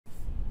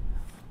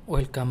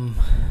Welcome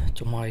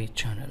to my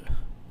channel,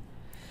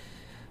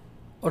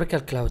 Oracle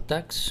Cloud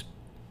Tax.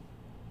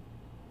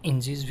 In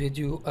this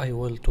video I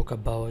will talk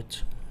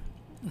about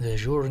the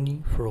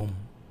journey from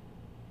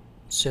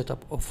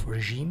setup of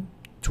regime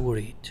to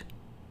rate.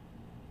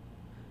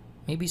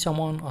 Maybe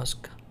someone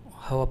asks,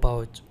 how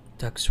about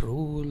tax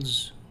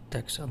rules,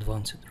 tax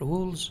advanced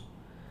rules?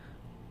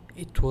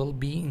 It will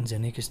be in the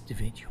next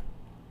video.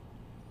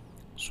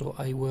 So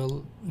I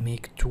will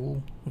make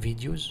two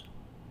videos.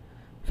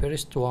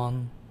 First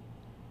one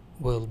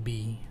will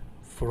be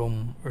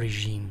from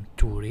regime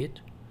to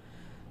rate.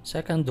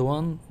 Second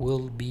one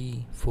will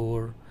be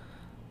for,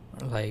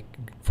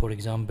 for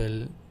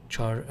example,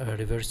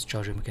 reverse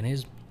charge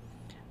mechanism,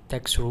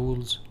 tax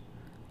rules,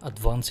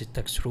 advanced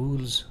tax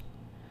rules,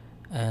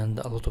 and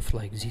a lot of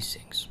these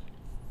things.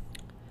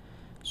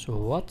 So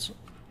what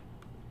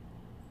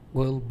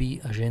will be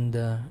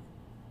agenda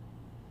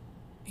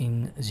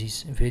in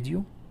this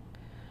video?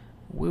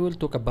 We will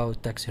talk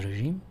about tax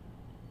regime,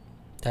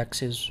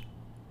 taxes,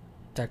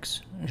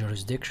 tax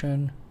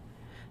jurisdiction,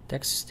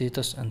 tax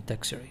status, and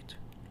tax rate.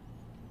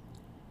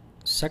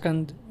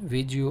 Second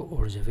video,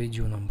 or the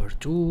video number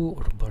 2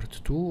 or part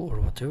 2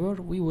 or whatever,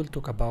 we will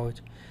talk about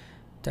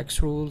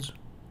tax rules,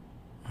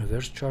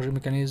 reverse charge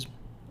mechanism,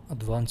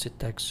 advanced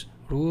tax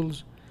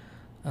rules,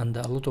 and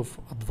a lot of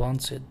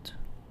advanced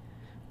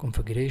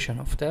configuration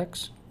of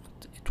tax.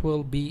 It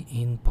will be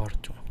in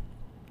part 2.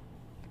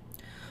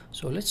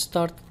 So let's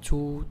start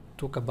to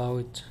talk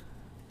about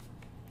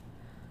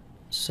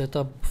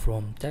setup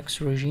from tax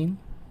regime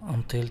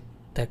until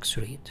tax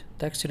rate.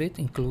 Tax rate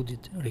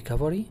included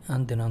recovery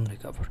and the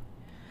non-recovery,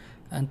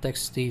 and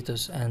tax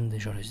status and the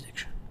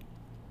jurisdiction.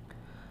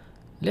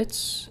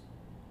 Let's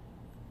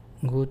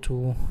go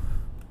to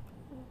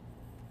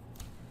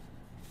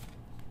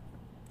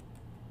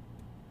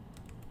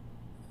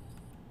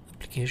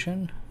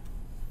application.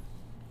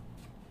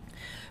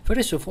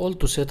 First of all,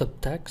 to set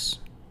up tax,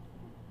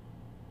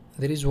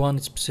 there is one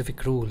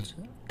specific rule: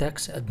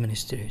 tax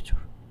administrator.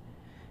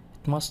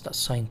 It must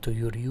assign to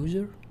your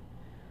user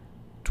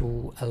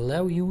to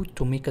allow you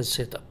to make a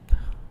setup,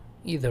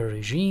 either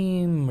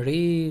regime,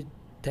 rate,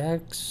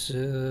 tax,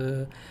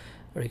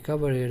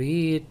 recovery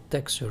rate,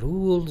 tax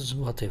rules,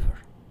 whatever.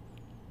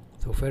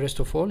 So first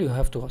of all, you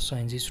have to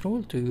assign this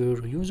rule to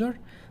your user.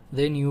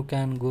 Then you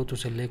can go to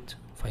select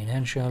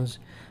financials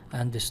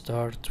and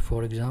start,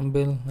 for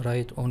example,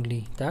 write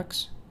only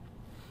tax.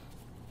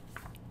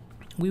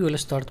 We will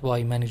start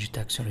by manage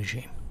tax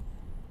regime.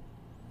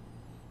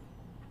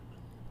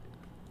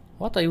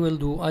 What I will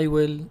do, I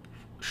will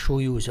show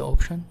you the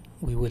option.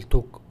 We will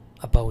talk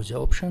about the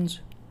options.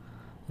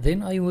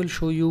 Then I will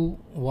show you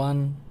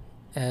one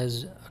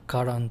as a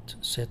current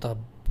setup,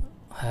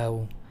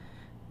 how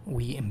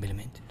we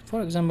implement it.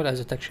 For example,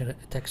 as a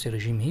tax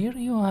regime here,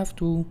 you have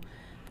to,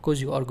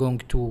 because you are going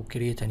to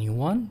create a new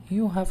one,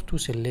 you have to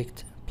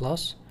select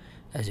plus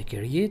as a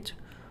create,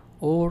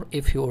 or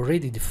if you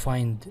already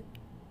defined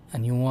a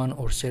new one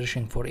or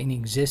searching for any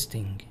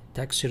existing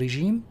tax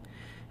regime,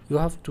 you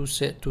have to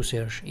set to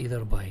search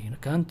either by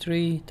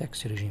country,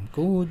 tax regime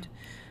code,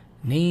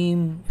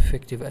 name,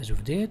 effective as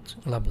of date,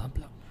 blah blah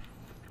blah.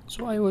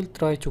 So I will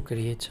try to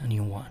create a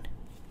new one.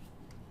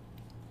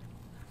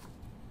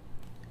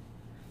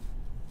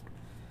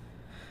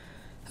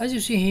 As you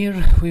see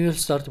here, we will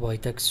start by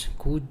tax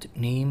code,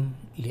 name,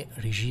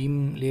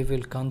 regime,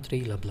 level,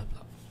 country, blah blah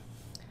blah.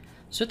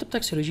 Set up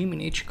tax regime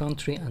in each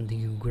country and the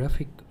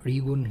geographic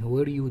region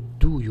where you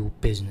do your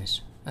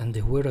business and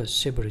where a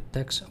separate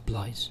tax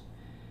applies.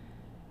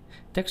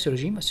 Tax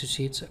regime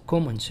associates a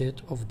common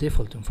set of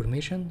default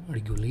information,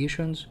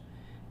 regulations,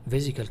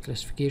 physical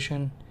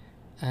classification,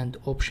 and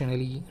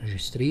optionally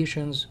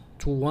registrations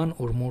to one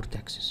or more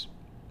taxes.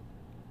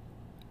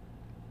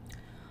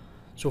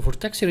 So for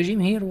tax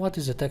regime here, what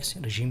is the tax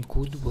regime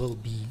code will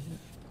be,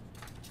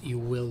 you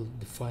will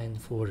define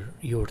for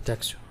your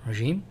tax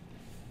regime.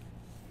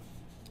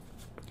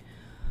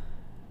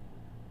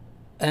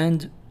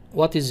 And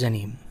what is the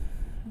name?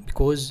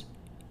 Because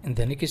in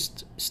the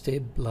next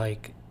step,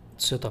 like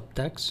setup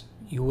tax,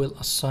 you will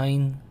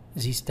assign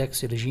this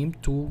tax regime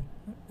to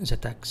the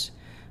tax,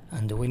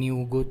 and when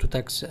you go to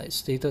tax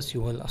status,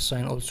 you will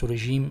assign also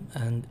regime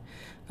and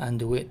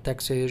the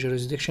tax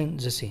jurisdiction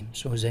the same.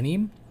 So the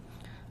name,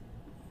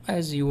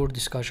 as your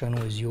discussion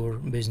with your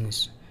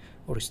business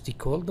or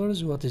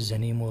stakeholders, what is the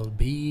name will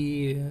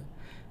be.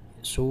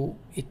 So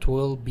it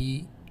will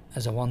be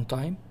as a one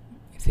time.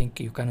 I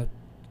think you cannot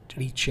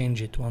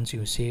rechange it once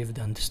you saved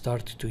and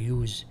start to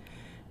use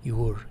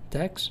your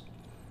tax.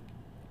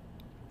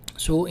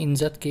 So in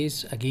that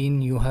case,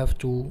 again, you have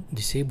to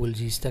disable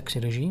this tax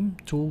regime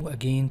to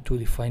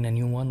define a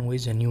new one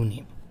with a new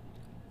name.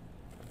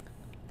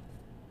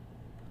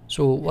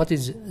 So what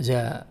is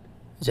the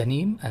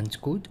name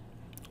and code?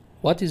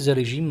 What is the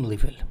regime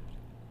level?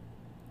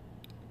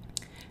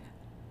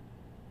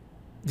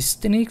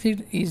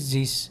 Designated is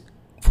this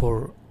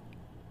for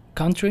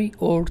country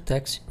or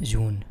tax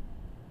zone.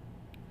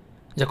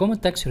 The common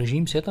tax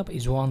regime setup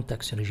is one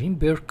tax regime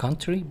per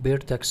country per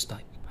tax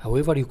type.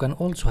 However, you can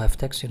also have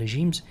tax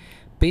regimes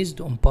based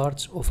on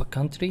parts of a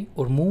country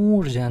or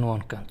more than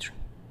one country.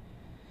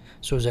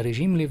 So the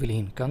regime level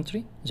in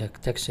country, the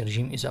tax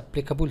regime is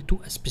applicable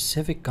to a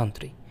specific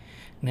country.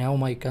 Now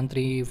my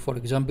country, for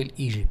example,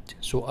 Egypt.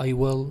 So I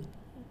will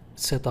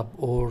set up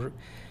or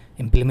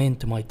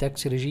implement my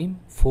tax regime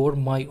for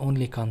my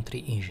only country,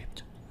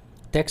 Egypt.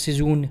 Tax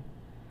zone.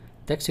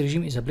 Tax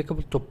regime is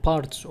applicable to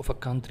parts of a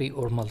country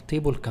or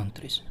multiple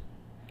countries.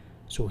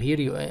 So here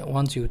you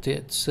once you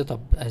set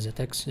up as a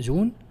tax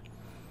zone,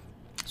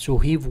 so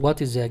here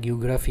what is the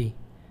geography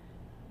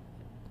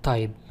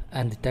type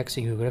and the tax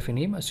geography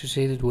name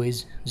associated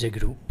with the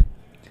group.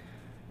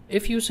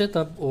 If you set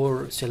up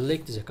or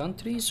select the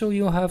country, so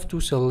you have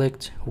to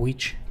select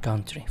which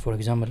country. For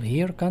example,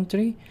 here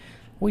country,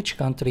 which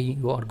country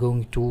you are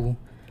going to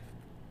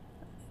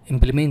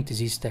implement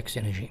this tax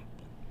regime.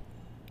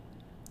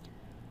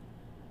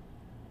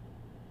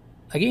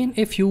 Again,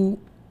 if you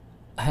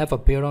have a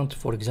parent,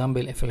 for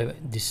example, if I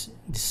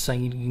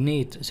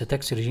designate the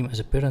tax regime as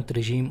a parent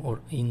regime or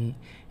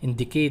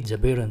indicate the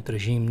parent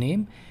regime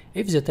name,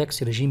 if the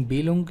tax regime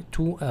belong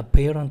to a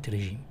parent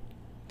regime,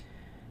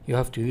 you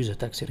have to use a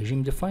tax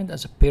regime defined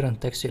as a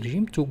parent tax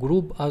regime to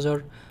group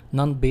other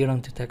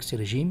non-parent tax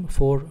regime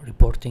for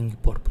reporting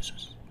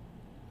purposes.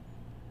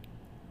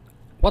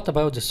 What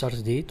about the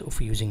start date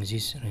of using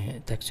this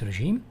tax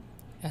regime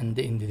and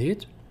the end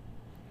date?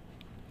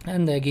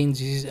 And again,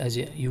 this is as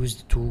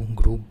used to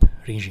group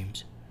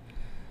regimes.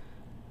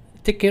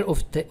 Take care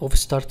of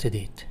start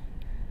date.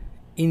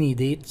 Any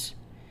dates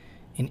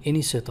in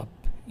any setup,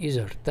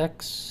 either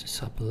tax,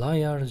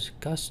 suppliers,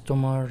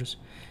 customers,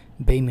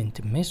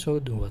 payment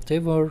method,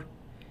 whatever,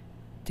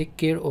 take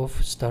care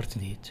of start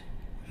date,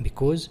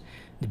 because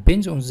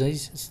depends on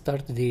this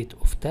start date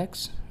of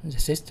tax, the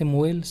system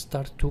will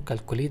start to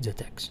calculate the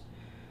tax.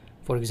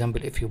 For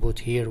example, if you put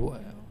here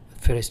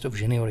 1st of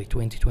January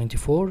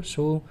 2024,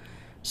 so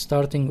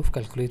starting of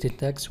calculated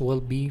tax will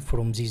be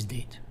from this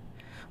date.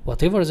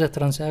 Whatever the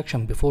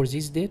transaction before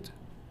this date,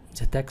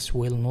 the tax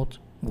will not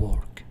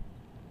work.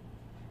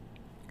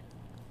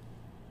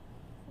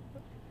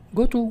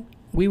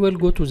 We will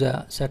go to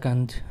the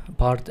second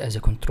part as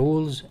a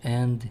controls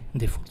and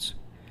defaults.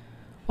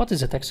 What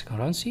is the tax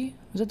currency?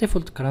 The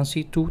default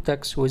currency to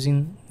tax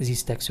within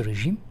this tax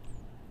regime.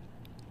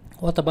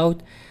 What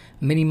about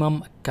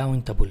minimum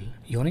countable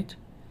unit?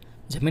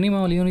 The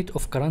minimal unit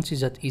of currency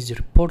that is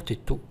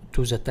reported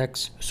to the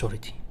tax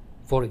authority.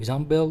 For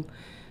example,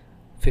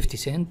 50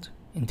 cents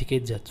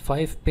indicates that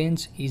 5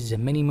 pence is the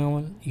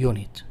minimal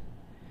unit.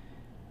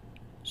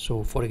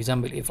 So for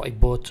example, if I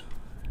bought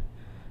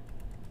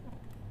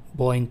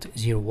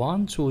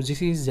 0.01, so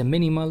this is the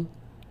minimal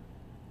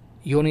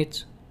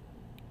unit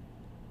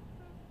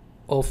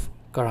of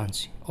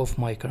currency, of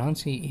my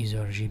currency,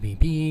 either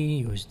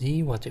GBP,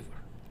 USD, whatever.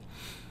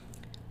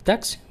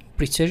 Tax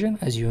precision,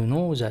 as you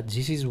know, that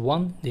this is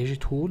one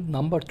digit whole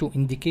number to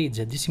indicate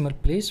the decimal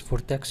place for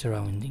tax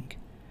rounding.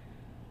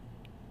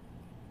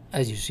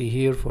 As you see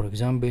here, for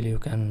example, you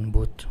can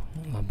put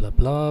blah blah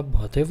blah,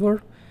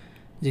 whatever.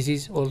 This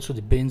is also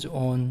depends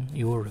on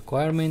your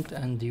requirement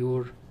and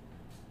your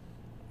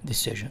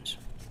decisions.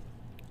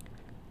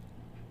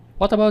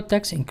 What about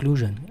tax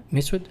inclusion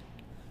method?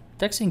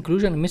 Tax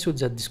inclusion method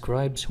that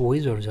describes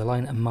whether the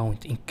line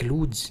amount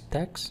includes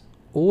tax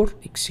or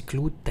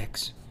exclude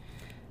tax.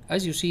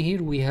 As you see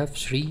here, we have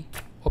 3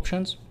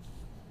 options.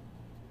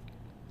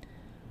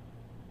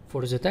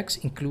 For the tax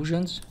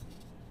inclusions,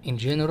 in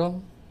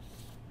general,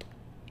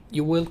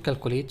 you will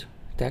calculate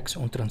tax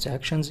on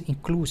transactions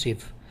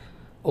inclusive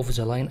of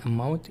the line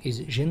amount is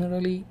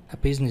generally a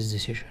business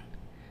decision.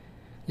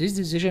 This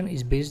decision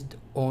is based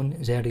on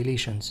the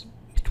relations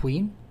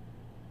between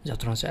the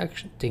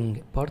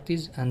transacting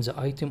parties and the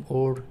item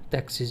or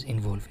taxes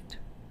involved.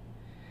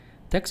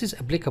 Taxes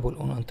applicable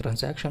on a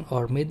transaction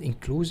are made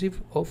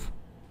inclusive of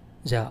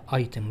the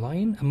item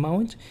line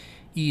amount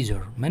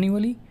either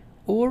manually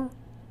or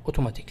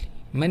automatically.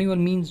 Manual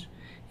means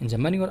in the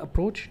manual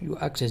approach you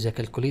access the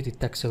calculated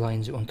tax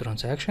lines on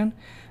transaction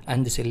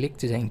and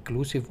select the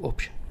inclusive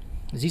option.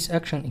 This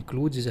action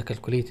includes the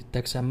calculated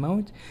tax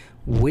amount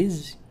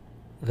with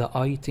the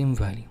item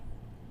value.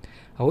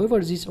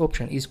 However, this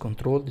option is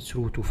controlled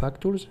through 2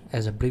 factors,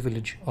 as a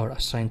privilege are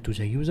assigned to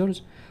the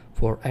users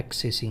for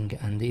accessing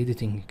and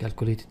editing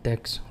calculated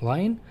tax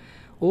line,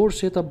 or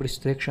setup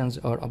restrictions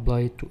are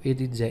applied to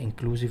edit the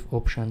inclusive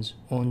options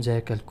on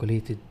the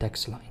calculated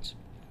tax lines.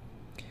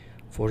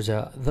 For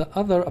the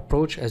other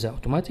approach as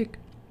automatic,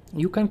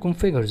 you can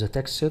configure the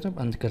tax setup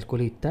and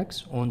calculate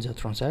tax on the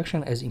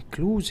transaction as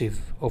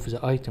inclusive of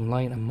the item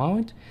line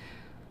amount,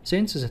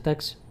 since the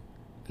tax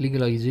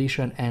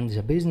legalization and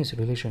the business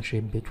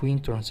relationship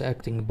between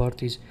transacting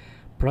parties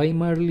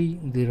primarily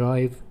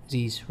derive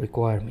this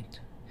requirement.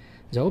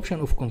 The option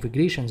of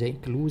configuration the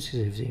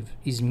inclusive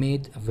is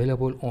made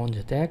available on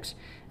the tax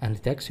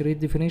and tax rate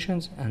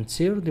definitions and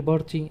third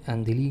party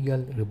and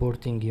legal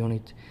reporting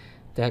unit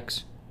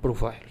tax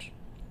profiles.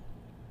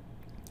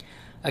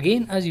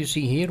 Again, as you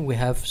see here, we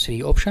have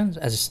 3 options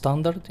as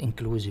standard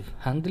inclusive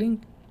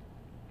handling.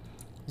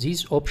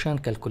 This option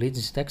calculates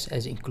the tax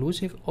as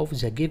inclusive of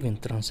the given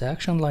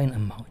transaction line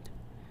amount.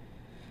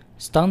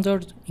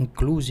 Standard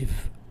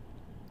inclusive.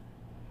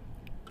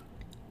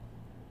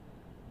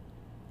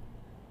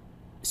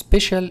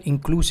 Special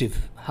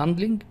inclusive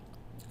handling.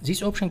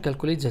 This option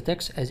calculates the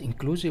tax as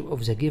inclusive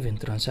of the given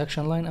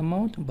transaction line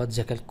amount, but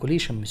the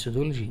calculation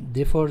methodology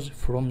differs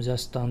from the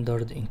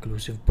standard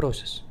inclusive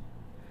process.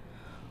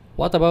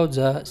 What about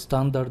the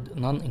standard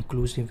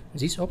non-inclusive?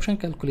 This option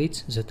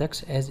calculates the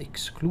tax as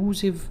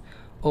exclusive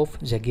of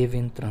the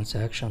given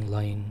transaction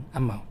line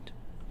amount.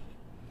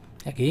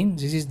 Again,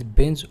 this is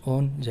depends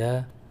on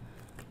the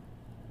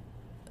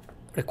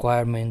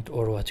requirement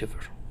or whatever.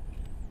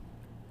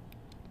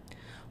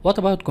 What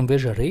about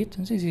conversion rate?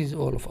 This is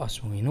all of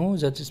us. We know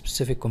that a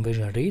specific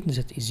conversion rate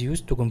that is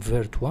used to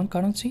convert one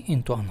currency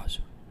into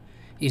another,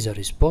 either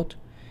a spot,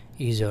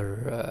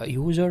 either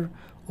user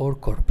or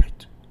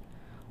corporate.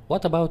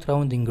 What about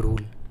rounding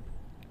rule?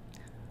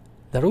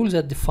 The rule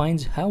that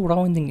defines how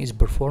rounding is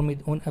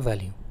performed on a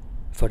value.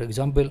 For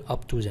example,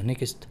 up to the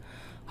next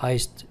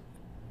highest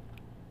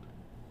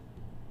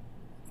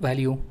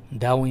value,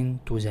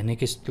 down to the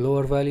next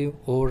lower value,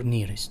 or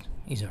nearest.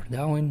 Either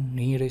down,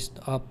 nearest,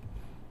 up.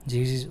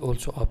 This is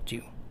also up to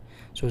you.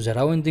 So the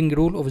rounding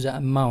rule of the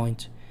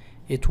amount,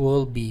 it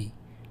will be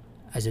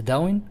as a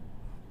down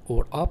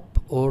or up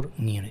or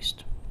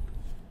nearest.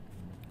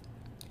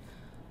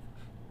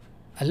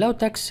 Allow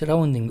tax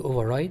rounding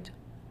override.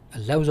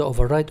 Allow the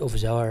override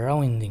of the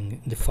rounding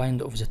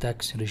defined of the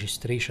tax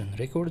registration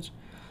records.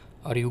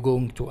 Are you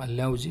going to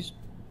allow this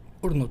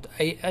or not?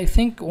 I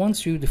think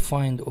once you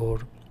defined or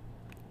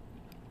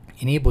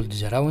enabled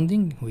the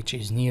rounding, which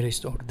is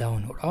nearest or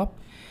down or up,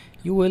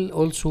 you will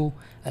also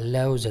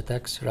allow the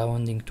tax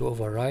rounding to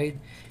override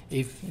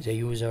if the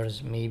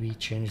users maybe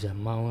change the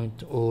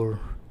amount or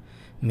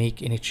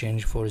make any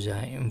change for the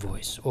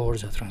invoice or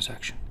the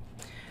transaction.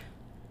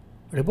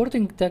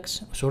 Reporting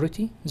tax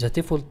authority, the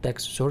default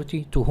tax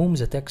authority to whom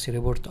the tax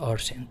reports are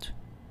sent.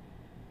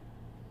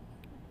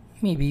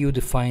 Maybe you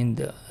defined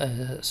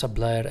a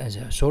supplier as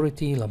an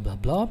authority, blah blah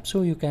blah,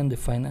 so you can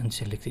define and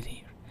select it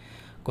here.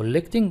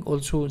 Collecting,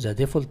 also the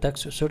default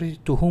tax authority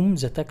to whom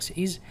the tax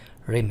is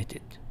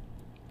remitted.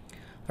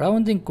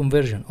 Rounding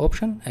conversion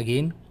option,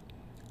 again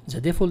the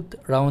default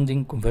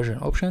rounding conversion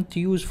option to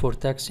use for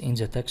tax in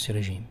the tax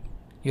regime.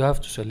 You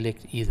have to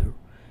select either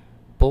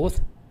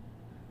both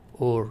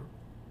or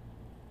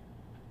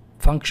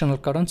functional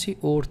currency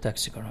or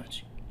tax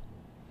currency.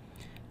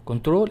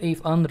 Control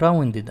if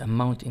unrounded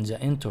amount in the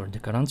entered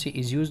currency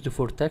is used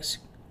for tax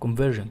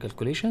conversion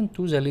calculation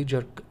to the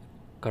ledger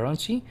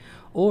currency,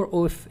 or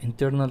if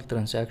internal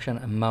transaction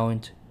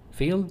amount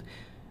field,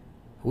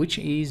 which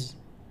is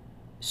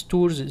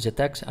stores the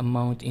tax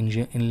amount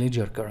in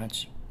ledger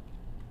currency.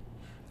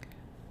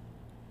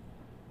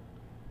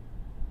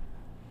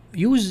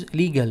 Use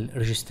legal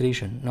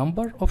registration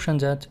number option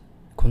that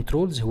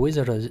controls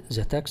whether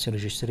the tax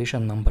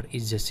registration number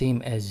is the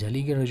same as the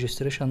legal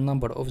registration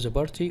number of the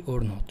party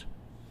or not.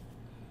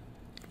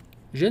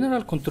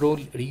 General control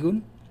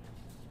region.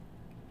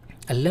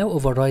 Allow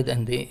override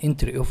and the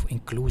entry of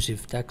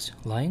inclusive tax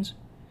lines.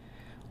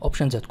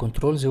 Option that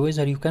controls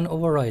whether you can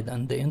override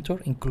and enter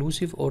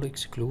inclusive or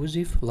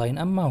exclusive line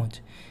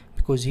amount,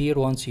 because here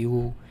once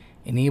you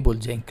enable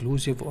the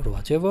inclusive or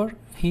whatever,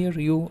 here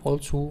you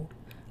also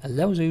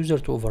allow the user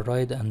to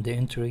override and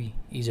entry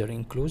either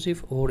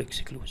inclusive or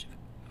exclusive.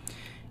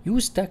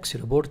 Use tax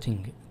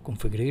reporting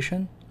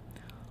configuration.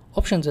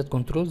 Option that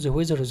controls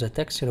whether the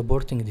tax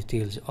reporting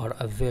details are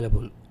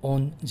available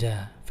on the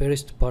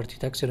first party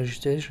tax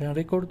registration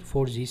record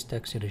for this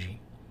tax regime.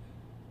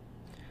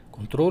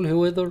 Control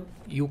whether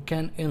you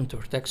can enter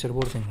tax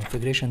reporting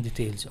configuration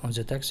details on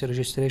the tax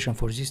registration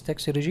for this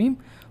tax regime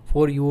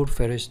for your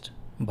first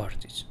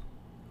parties.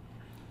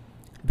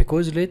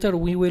 Because later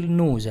we will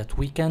know that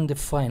we can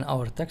define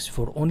our tax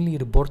for only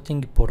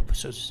reporting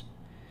purposes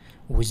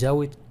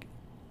without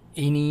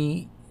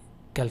any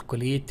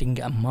calculating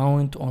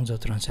amount on the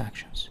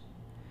transactions.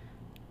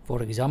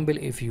 For example,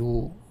 if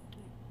you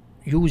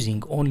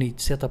using only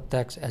setup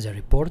tax as a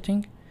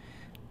reporting,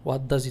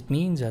 what does it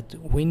mean? That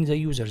when the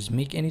users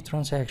make any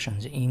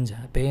transactions in the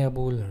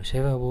payable,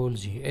 receivable,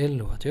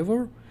 GL,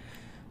 whatever,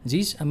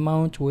 this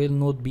amount will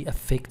not be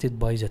affected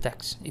by the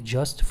tax. It's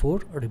just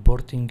for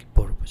reporting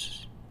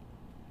purposes.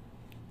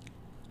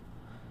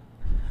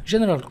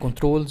 General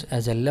controls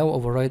as allow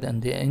override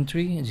and the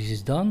entry. This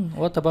is done.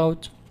 What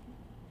about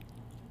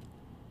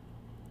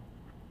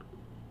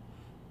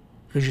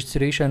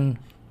registration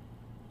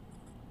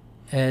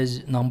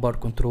as number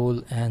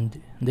control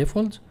and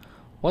default?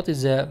 What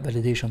is the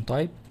validation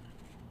type?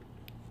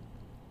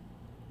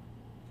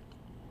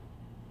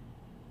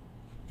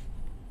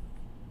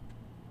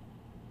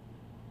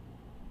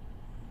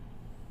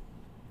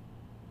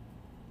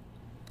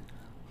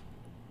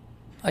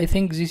 I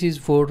think this is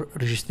for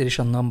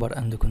registration number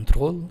and the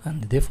control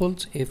and the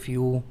defaults. If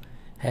you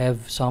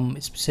have some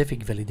specific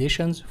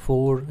validations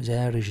for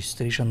the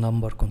registration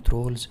number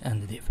controls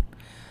and the default.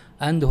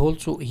 And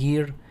also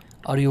here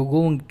Are you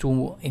going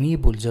to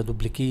enable the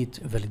duplicate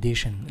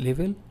validation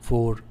level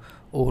for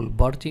all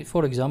party?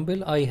 For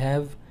example, I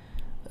have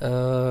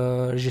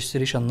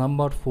registration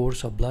number for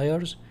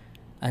suppliers,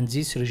 and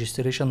this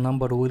registration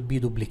number will be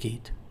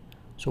duplicate.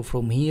 So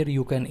from here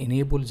you can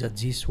enable that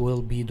this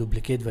will be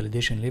duplicate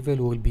validation level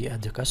will be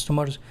at the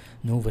customers,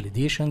 no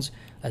validations,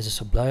 as the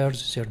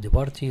suppliers, third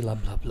party, blah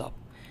blah blah.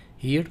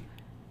 Here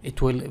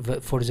it will,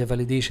 for the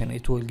validation,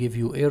 it will give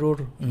you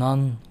error,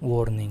 none,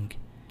 warning,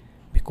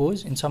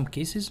 because in some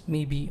cases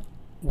maybe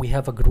we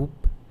have a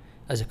group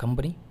as a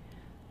company,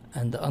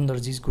 and under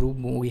this group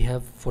we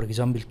have, for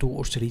example, 2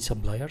 or 3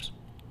 suppliers,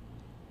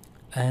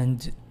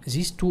 and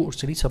these 2 or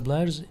 3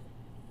 suppliers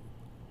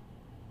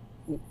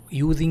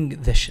using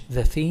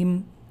the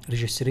same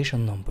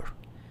registration number.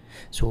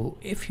 So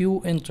if you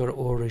enter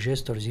or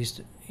register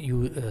these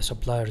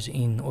suppliers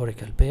in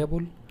Oracle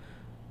Payable,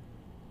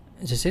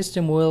 the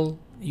system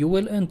you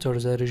will enter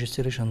the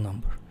registration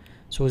number.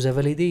 So the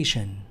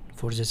validation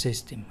for the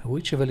system,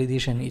 which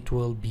validation it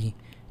will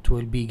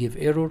be give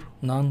error,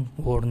 none,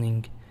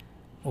 warning,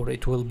 or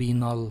it will be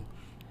null.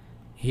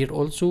 Here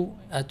also,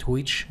 at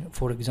which,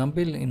 for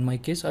example, in my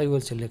case, I will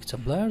select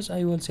suppliers,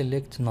 I will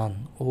select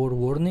none, or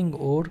warning,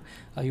 or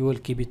I will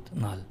keep it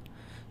null.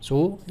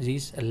 So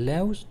this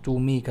allows to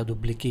make a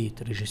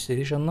duplicate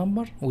registration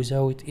number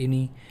without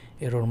any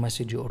error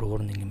message or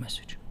warning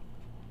message.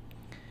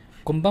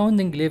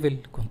 Compounding level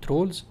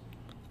controls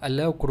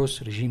allow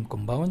cross-regime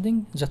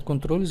compounding that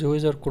controls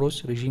whether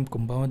cross-regime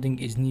compounding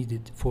is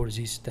needed for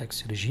this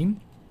tax regime.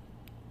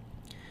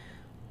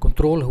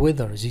 Control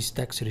whether this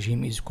tax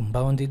regime is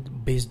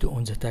compounded based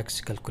on the tax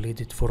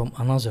calculated from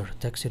another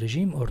tax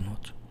regime or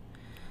not.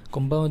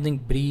 Compounding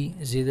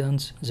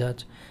precedents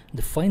that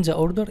define the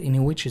order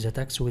in which the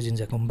tax within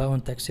the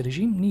compound tax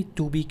regime need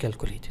to be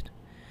calculated.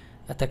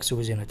 A tax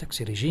within a tax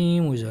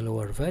regime with a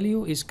lower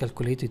value is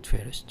calculated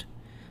first.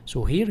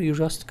 So here you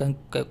just can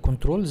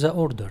control the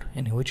order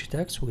in which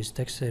tax with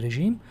tax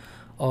regime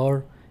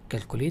are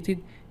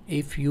calculated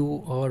if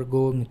you are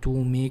going to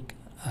make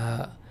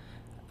a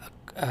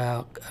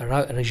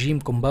regime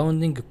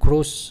compounding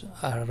across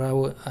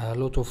a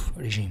lot of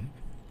regime.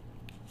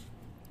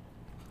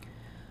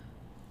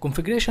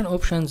 Configuration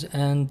options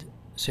and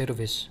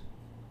service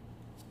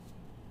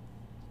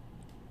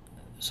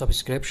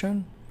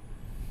subscription.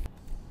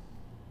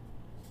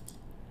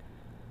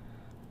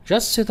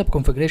 Just set up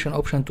configuration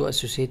option to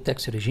associate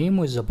tax regime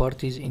with the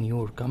parties in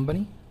your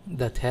company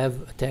that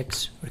have a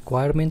tax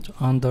requirement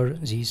under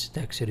this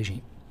tax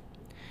regime.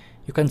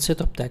 You can set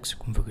up tax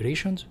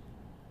configurations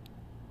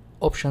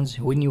options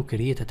when you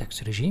create a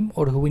tax regime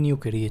or when you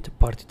create a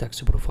party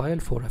tax profile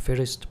for a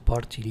first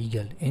party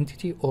legal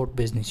entity or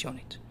business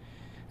unit.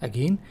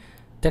 Again,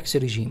 tax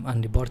regime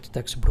and the party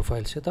tax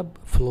profile setup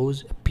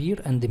flows appear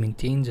and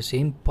maintain the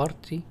same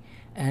party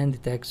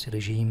and tax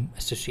regime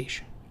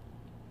association.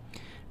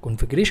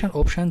 Configuration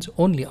options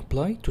only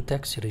apply to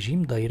tax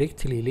regime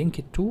directly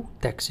linked to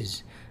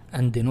taxes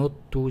and not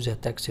to the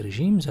tax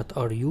regimes that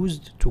are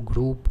used to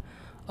group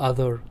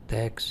other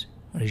tax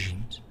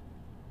regimes.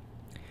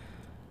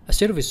 A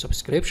service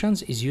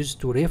subscriptions is used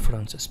to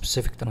reference a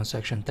specific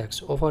transaction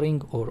tax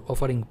offering or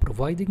offering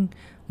provided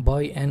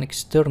by an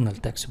external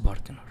tax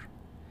partner.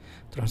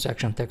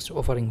 Transaction tax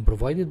offering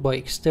provided by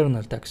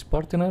external tax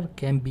partner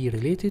can be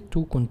related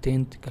to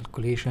content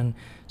calculation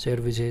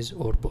services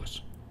or both.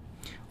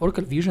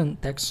 Oracle Fusion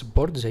Tax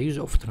supports the use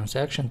of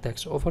transaction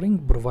tax offering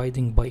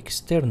provided by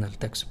external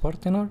tax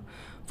partner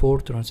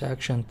for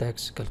transaction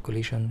tax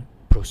calculation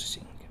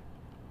processing.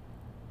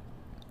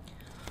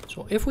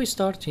 So if we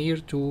start here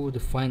to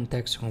define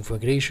tax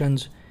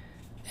configurations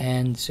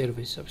and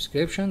service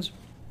subscriptions,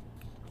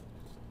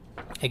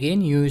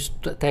 again use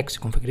tax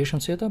configuration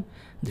setup,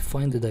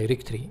 define the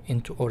directory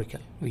into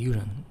Oracle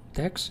Fusion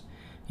Tax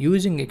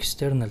using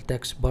external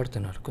tax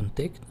partner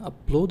contact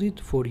uploaded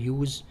for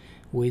use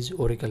with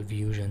Oracle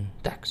Fusion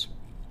Tax.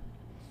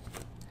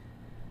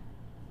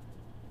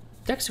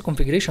 Tax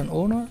configuration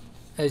owner,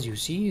 as you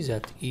see,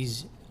 that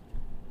is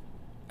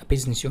a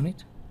business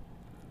unit,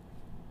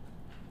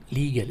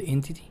 legal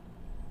entity.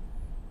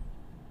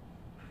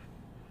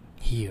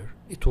 Here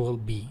it will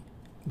be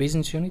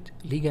business unit,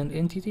 legal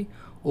entity,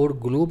 or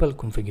global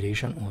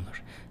configuration owner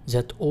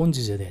that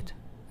owns the data.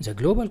 The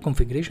global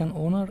configuration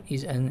owner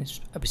is an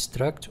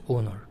abstract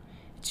owner.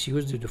 It's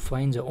used to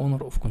define the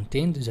owner of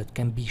content that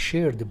can be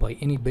shared by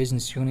any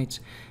business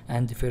units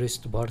and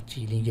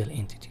first-party legal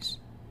entities.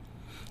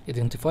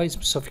 Identifies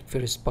specific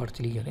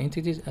first-party legal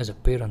entities as a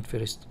parent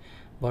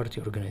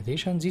first-party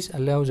organization. This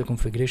allows the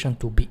configuration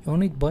to be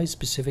owned by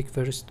specific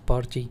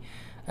first-party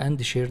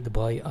and shared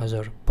by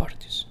other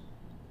parties.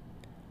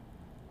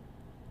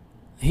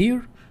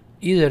 Here,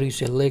 either you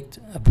select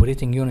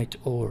operating unit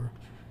or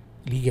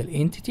legal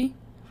entity,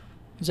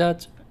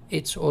 that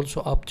it's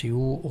also up to you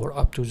or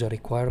up to the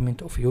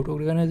requirement of your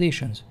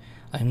organizations.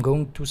 I'm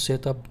going to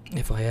set up,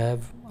 if I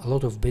have a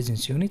lot of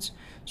business units,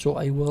 so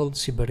I will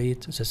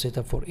separate the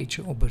setup for each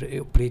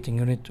operating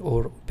unit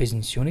or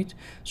business unit.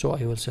 So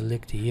I will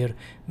select here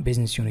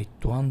business unit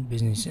 1,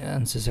 business,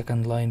 and the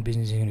second line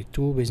business unit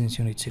 2, business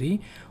unit 3,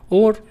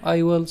 or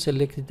I will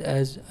select it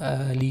as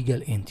a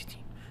legal entity.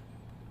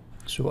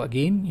 So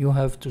again, you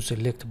have to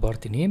select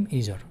party name,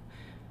 either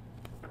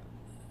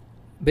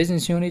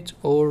business unit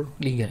or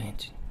legal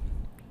entity.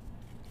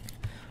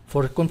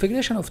 For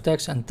configuration of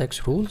tax and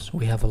tax rules,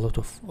 we have a lot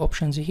of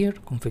options here.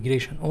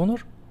 Configuration owner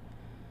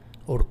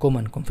or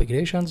common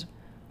configurations.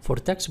 For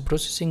tax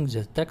processing,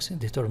 the tax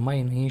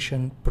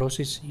determination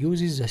process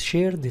uses the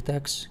shared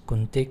tax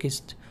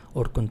context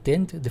or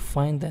content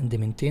defined and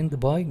maintained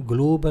by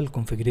global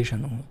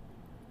configuration owner.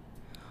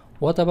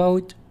 What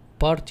about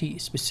party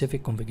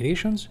specific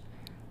configurations?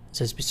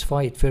 The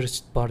specified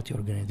first party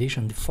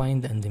organization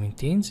defined and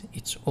maintains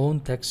its own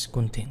tax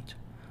content.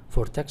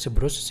 For tax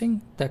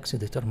processing, tax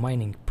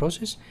determining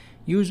process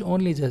use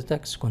only the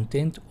tax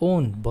content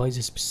owned by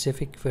the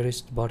specific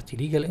first party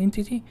legal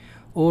entity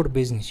or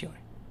business unit.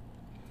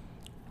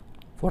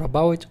 For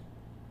about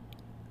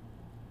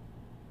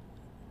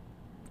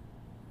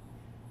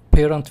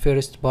parent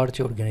first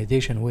party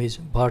organization with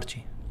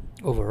party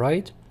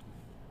override,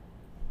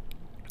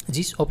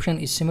 this option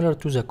is similar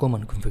to the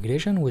common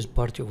configuration with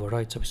party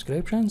override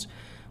subscriptions,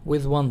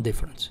 with one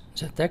difference.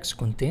 The tax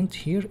content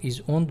here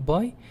is owned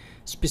by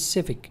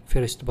specific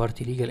first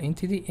party legal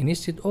entity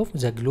instead of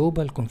the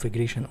global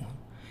configuration owner.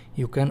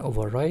 You can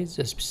override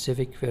the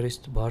specific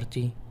first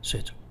party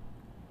setup.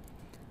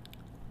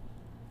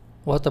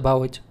 What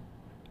about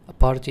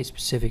party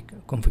specific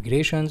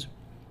configurations?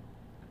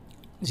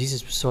 This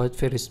specified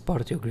first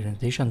party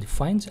organization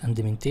defines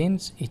and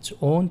maintains its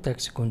own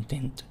tax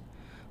content.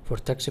 For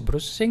tax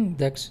processing,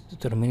 tax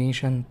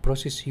determination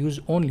process use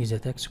only the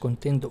tax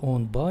content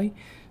owned by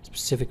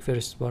specific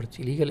first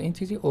party legal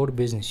entity or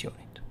business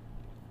unit.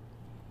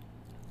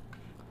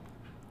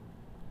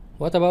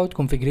 What about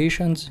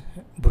configurations,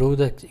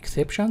 product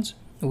exceptions?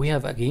 We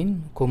have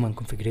again common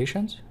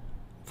configurations.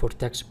 For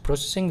tax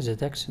processing, the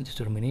tax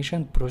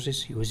determination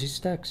process uses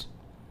tax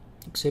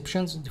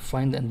exceptions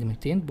defined and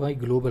maintained by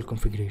global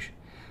configuration.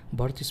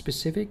 Party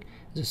specific,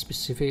 the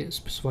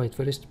specified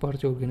first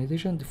party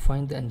organization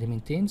defined and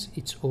maintains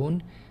its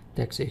own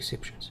tax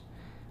exceptions.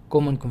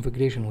 Common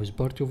configuration with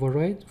party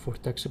override. For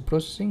tax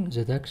processing,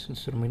 the tax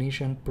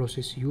determination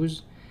process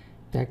use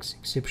tax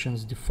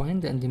exceptions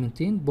defined and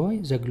maintained by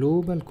the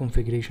global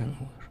configuration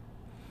owner.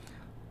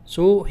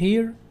 So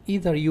here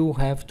either you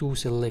have to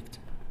select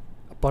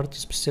a party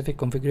specific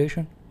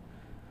configuration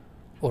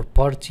or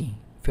party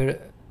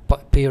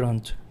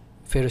parent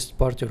first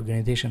party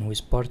organization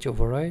with party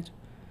override,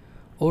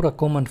 or a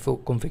common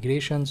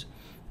configurations,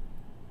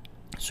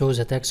 so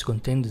the tax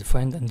content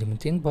defined and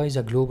maintained by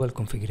the global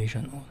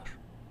configuration owner.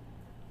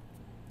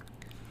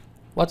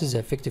 What is the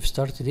effective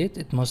start date?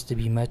 It must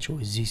be matched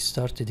with this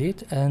start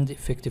date and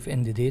effective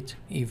end date.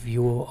 If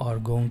you are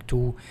going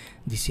to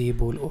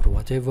disable or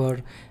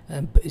whatever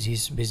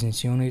this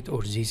business unit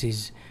or this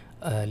is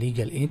a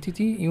legal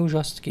entity, you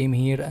just came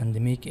here and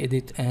make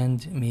edit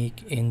and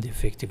make end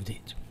effective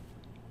date.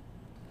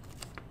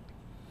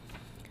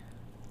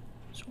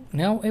 So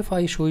now if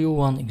I show you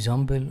one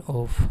example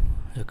of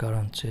the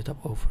current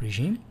setup of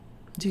regime,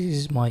 this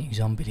is my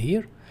example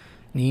here.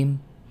 Name,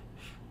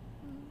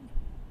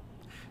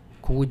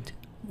 code,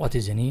 what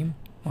is the name,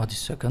 what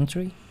is the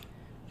country,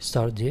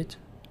 start date,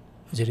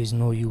 there is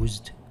no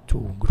used to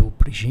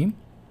group regime,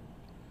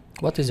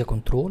 what is the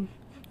control,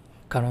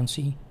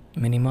 currency,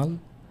 minimal,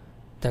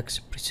 tax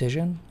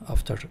precision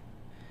after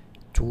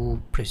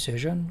 2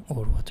 precision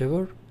or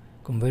whatever,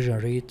 conversion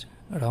rate,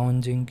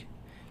 rounding.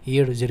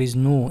 Here there is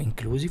no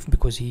inclusive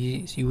because he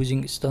is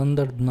using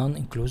standard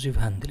non-inclusive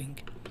handling.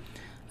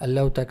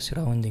 Allow tax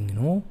rounding,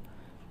 no.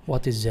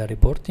 What is the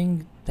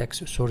reporting,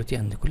 tax authority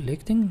and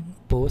collecting,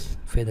 both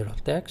federal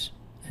tax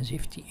as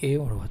FTA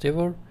or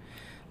whatever.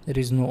 There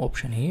is no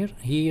option here.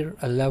 Here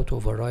allow to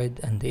override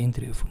and the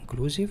entry of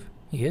inclusive,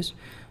 yes,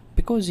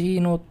 because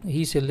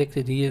he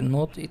selected here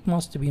not, it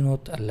must be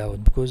not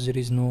allowed because there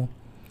is no,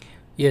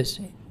 yes,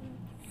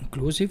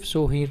 inclusive,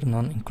 so here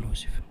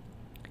non-inclusive.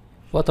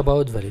 What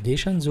about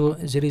validation? So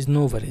there is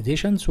no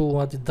validation. So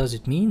what does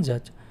it mean?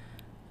 That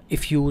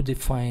if you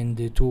define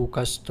the two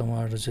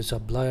customers, the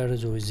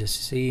suppliers with the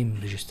same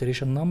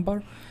registration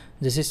number,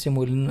 the system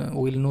will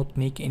not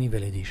make any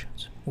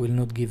validations, will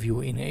not give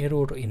you any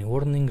error, any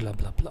warning, blah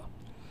blah blah.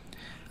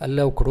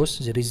 Allow cross,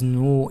 there is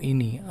no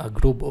a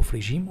group of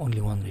regime,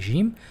 only one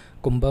regime.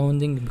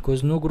 Compounding,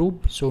 because no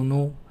group, so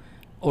no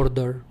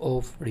order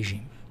of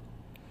regime.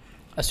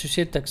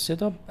 Associate tax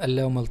setup,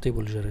 allow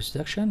multiple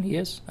jurisdiction,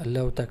 yes.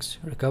 Allow tax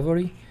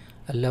recovery,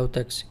 allow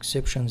tax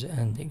exceptions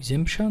and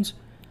exemptions.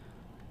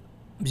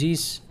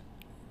 This,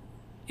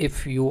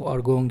 if you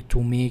are going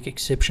to make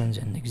exceptions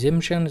and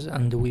exemptions,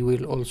 and we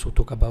will also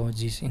talk about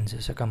this in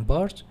the second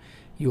part,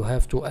 you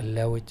have to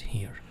allow it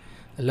here.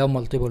 Allow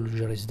multiple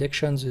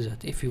jurisdictions,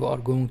 that if you are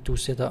going to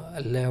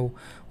allow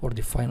or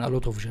define a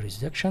lot of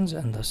jurisdictions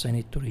and assign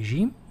it to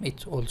regime,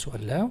 it also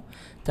allow.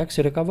 Tax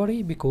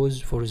recovery,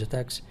 because for the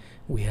tax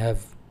we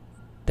have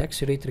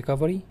tax rate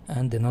recovery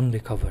and the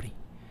non-recovery.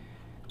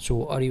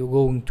 So are you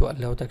going to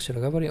allow tax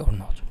recovery or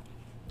not?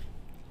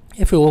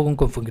 If you go on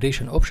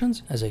configuration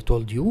options, as I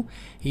told you,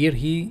 here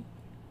he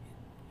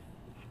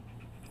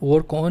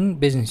work on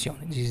business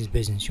unit. This is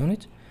business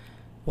unit.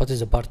 What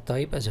is the part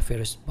type as a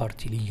first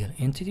party legal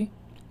entity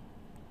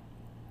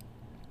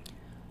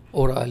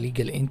or a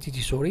legal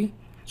entity, sorry.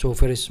 So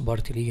first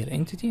party legal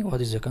entity.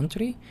 What is the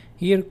country?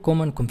 Here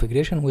common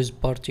configuration with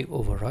party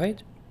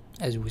override,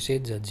 as we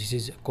said that this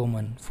is a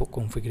common for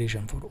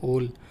configuration for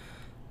all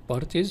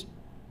parties.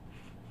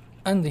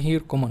 And here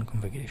common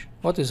configuration.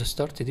 What is the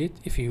start date?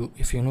 If you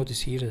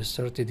notice here, the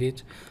start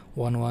date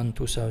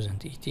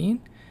 1/1/2018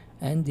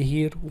 and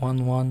here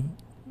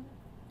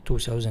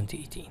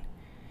 1/1/2018.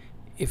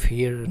 If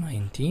here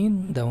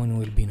 19, that one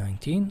will be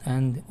 19,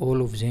 and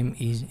all of them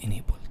is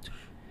enabled.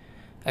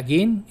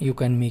 Again, you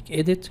can make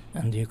edit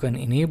and you can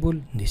enable,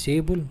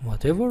 disable,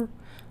 whatever,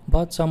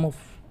 but some of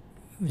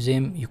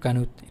them you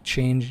cannot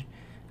change.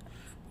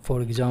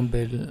 For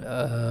example,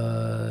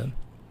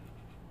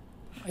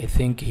 I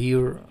think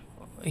here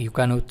you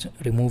cannot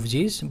remove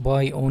this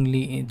by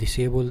only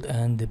disabled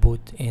and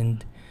put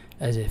end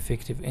as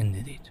effective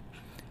end date.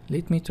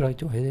 Let me try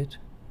to edit.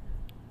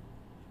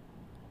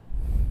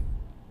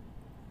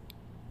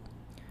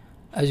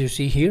 As you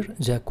see here,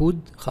 the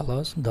code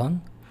خلاص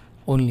done.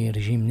 Only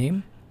regime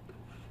name.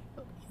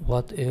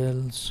 What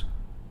else?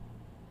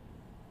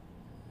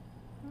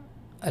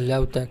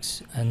 Allow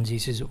tax, and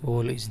this is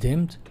all is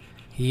dimmed.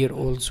 Here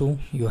also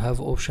you have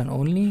option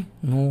only.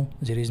 No,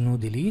 there is no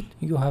delete.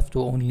 You have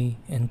to only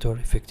enter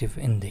effective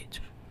end date.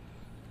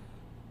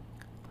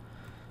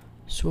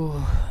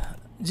 So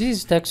this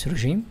is tax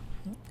regime.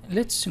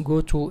 Let's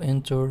go to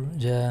enter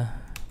the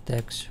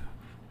tax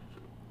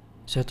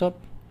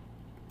setup.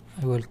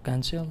 I will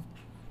cancel.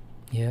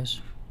 Yes.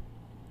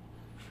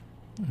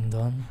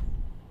 Done.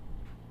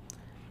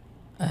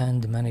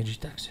 And manage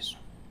taxes.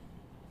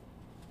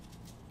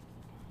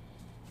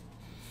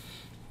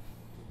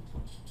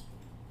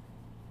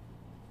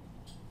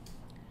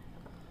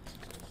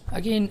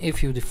 Again,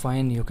 if you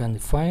define, you can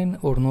define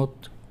or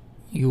not.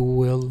 You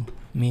will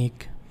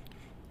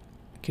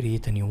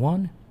create a new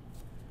one.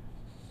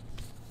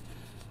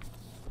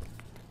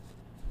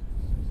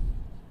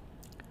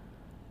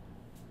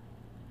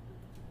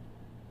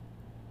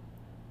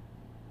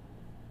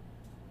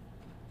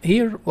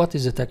 Here, what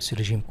is the tax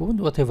regime code?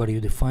 Whatever you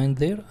defined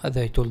there, as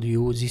I told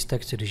you, this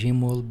tax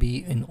regime will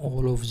be in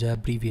all of the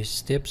previous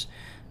steps.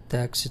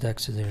 Tax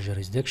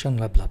jurisdiction,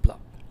 blah blah blah.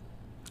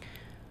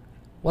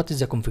 What is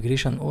the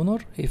configuration owner?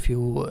 If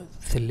you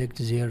select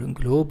there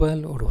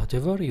global or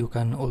whatever, you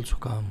can also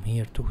come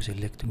here to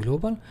select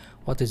global.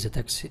 What is the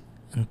tax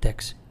and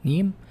tax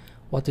name?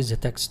 What is the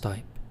tax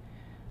type?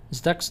 The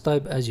tax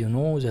type, as you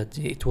know, that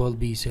it will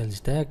be sales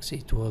tax,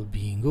 it will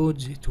be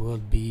goods, it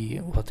will be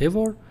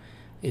whatever.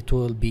 It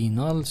will be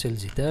null,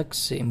 sales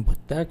tax, input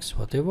tax,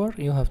 whatever.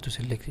 You have to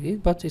select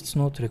it, but it's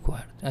not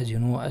required. As you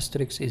know,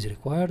 asterisk is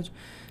required,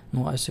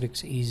 no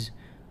asterisk is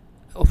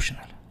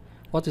optional.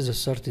 What is the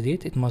start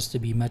date? It must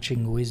be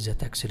matching with the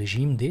tax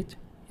regime date.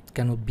 It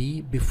cannot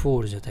be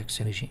before the tax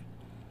regime.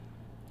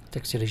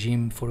 Tax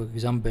regime, for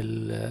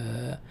example,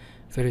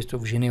 1st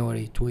of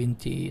January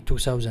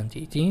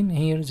 2018,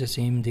 here the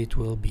same date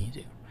will be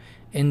there.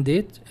 End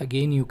date,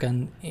 again you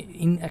can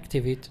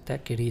inactivate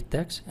create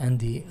tax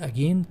and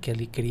again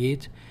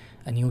create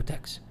a new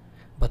tax.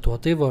 But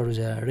whatever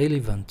the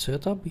relevant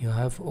setup, you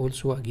have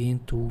also again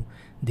to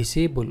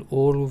disable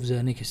all of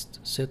the next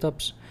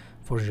setups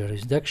for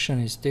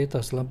jurisdiction,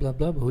 status, blah blah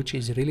blah, which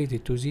is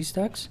related to this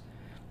tax,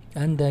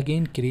 and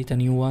again create a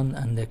new one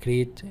and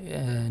create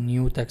a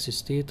new tax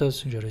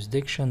status,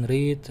 jurisdiction,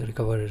 rate,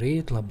 recovery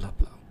rate, blah blah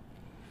blah.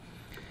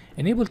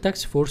 Enable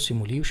tax for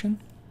simulation.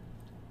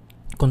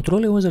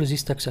 Control whether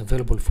this tax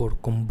available for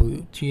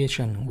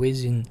computation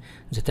within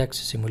the tax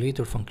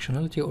simulator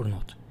functionality or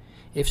not.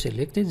 If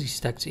selected, this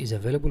tax is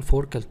available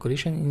for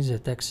calculation in the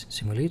tax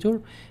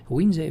simulator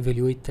when the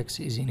evaluate tax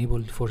is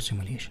enabled for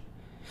simulation.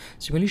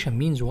 Simulation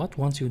means what?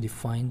 Once you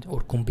defined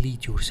or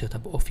complete your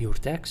setup of your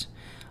tax,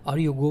 are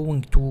you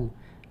going to,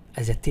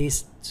 as a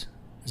test,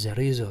 the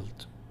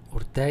result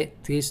or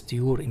test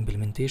your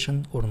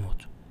implementation or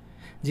not?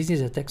 This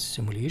is a tax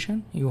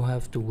simulation. You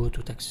have to go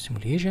to tax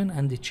simulation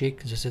and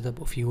check the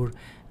setup of your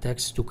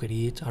tax to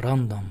create a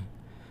random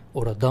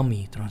or a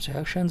dummy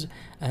transactions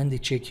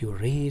and check your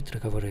rate,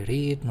 recovery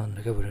rate,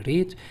 non-recovery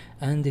rate,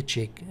 and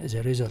check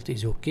the result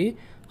is okay.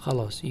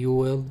 خلاص, you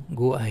will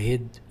go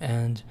ahead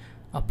and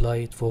apply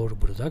it for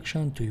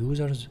production to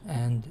users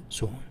and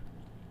so on.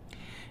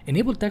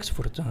 Enable tax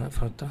for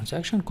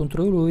transaction.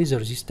 Control whether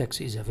this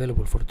tax is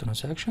available for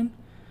transaction.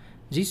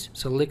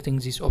 Selecting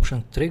this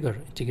option trigger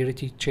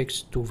integrity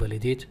checks to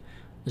validate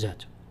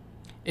that.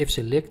 If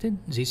selected,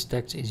 this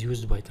tax is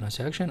used by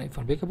transaction if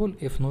applicable.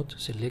 If not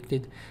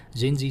selected,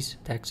 then this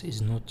tax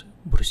is not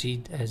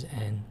proceed as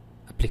an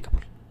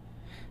applicable.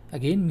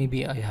 Again,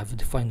 maybe I have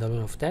defined a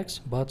lot of tax,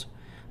 but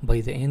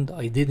by the end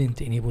I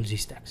didn't enable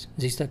this tax.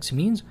 This tax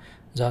means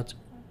that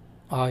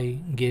I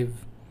give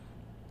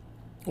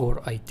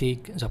or I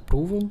take the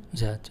approval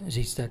that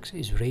this tax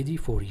is ready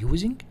for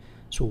using.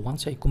 So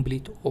once I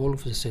complete all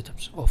of the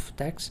setups of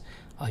tax,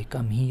 I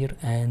come here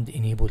and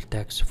enable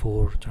tax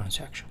for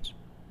transactions.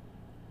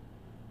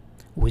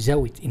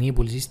 Without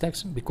enable this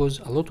tax, because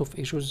a lot of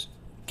issues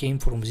came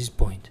from this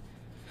point.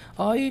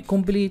 I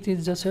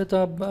completed the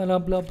setup, blah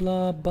blah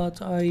blah,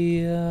 but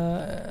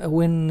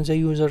when the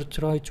user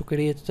tried to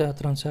create a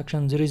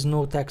transaction, there is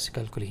no tax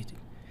calculated.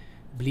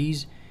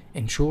 Please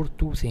ensure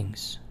two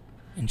things.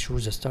 Ensure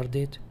the start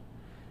date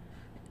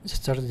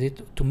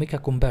to make a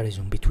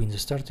comparison between the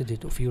start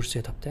date of your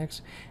setup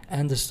tax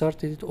and the start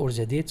date or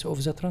the dates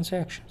of the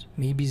transactions.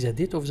 Maybe the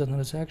date of the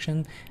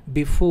transaction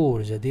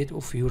before the date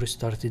of your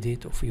start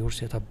date of your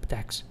setup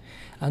tax,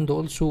 and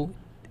also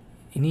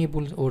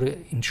enable or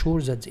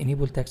ensure that the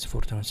enable tax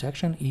for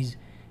transaction is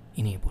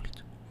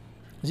enabled.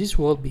 This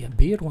will be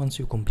appear once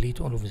you complete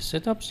all of the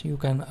setups. You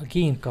can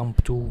again come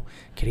to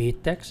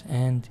create tax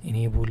and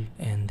enable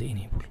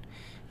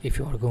if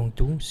you are going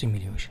to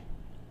simulation.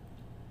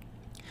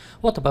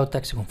 What about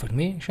tax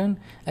confirmation?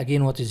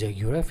 Again, what is the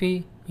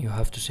geography? You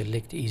have to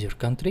select either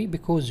country,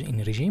 because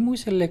in regime we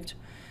select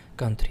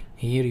country.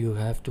 Here you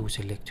have to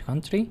select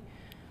country.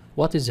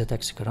 What is the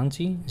tax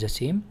currency? The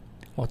same.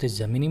 What is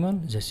the minimal?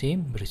 The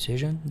same.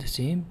 Precision? The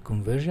same.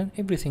 Conversion?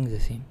 Everything the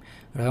same.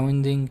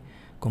 Rounding,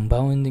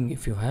 compounding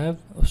if you have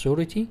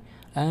authority.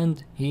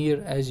 And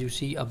here, as you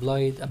see,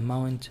 applied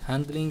amount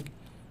handling,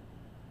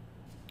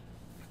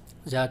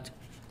 that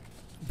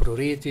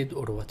prorated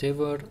or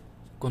whatever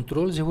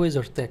controls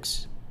whether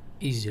tax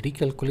is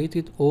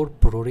recalculated or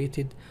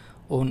prorated,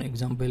 on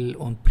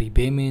example on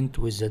prepayment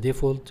with the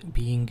default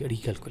being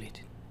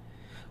recalculated.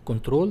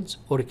 Controls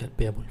Oracle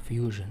Payable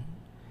Fusion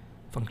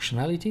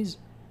functionalities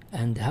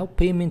and how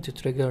payment to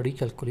trigger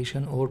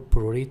recalculation or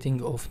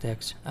prorating of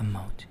tax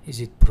amount. Is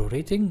it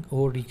prorating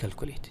or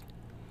recalculated?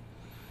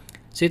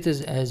 Set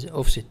as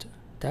offset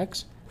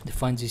tax.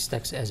 Define this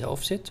tax as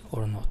offset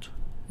or not.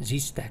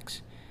 This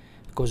tax,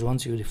 because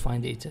once you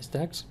define it as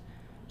tax,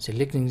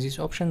 selecting this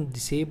option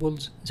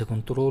disables the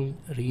control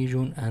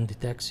region and the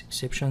tax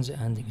exceptions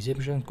and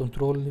exemption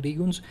control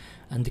regions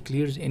and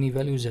clears any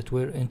values that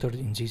were entered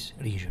in this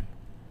region.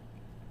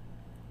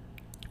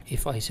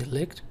 If I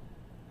select,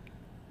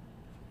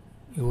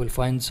 you will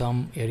find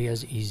some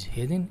areas is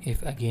hidden.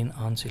 If again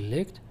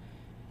unselect,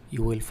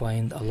 you will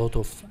find a lot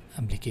of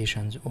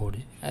applications, or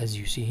as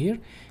you see here,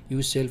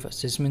 use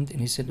self-assessment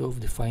instead of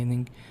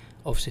defining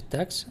offset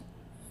tax.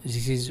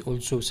 This is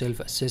also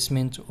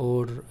self-assessment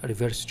or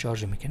reverse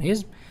charge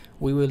mechanism.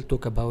 We will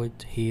talk about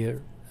it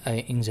here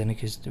in the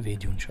next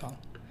video, inshallah.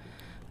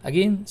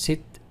 Again, set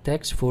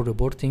tax for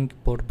reporting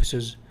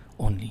purposes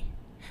only.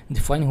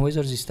 Define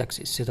whether this tax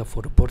is set up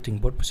for reporting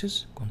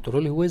purposes.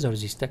 Control whether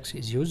this tax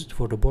is used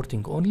for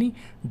reporting only.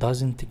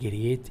 Doesn't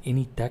create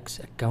any tax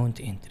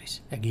account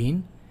entries.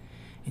 Again,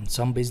 in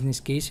some business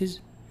cases,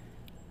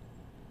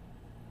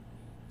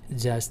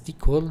 the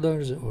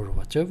stakeholders or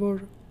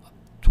whatever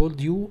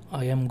told you,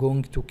 I am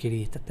going to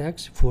create a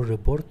tax for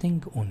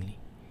reporting only,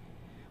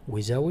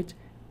 without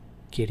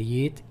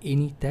create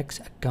any tax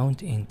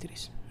account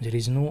entries. There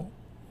is no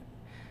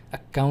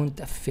account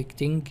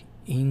affecting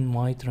in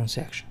my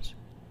transactions.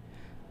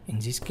 In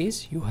this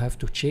case, you have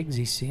to check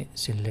this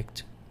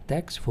select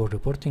tax for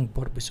reporting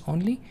purpose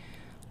only.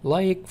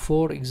 Like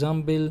for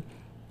example,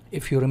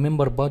 if you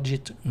remember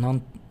budget,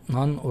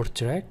 none or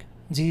track,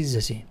 this is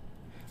the same.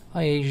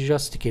 I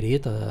just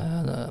create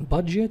a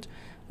budget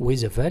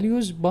with the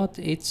values, but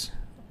it's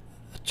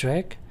a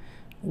track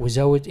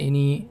without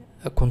any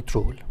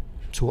control.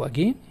 So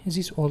again,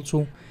 this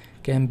also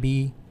can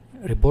be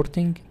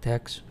reporting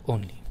tax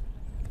only.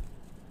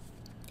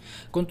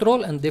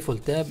 Control and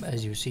default tab,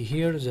 as you see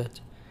here, that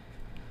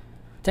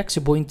tax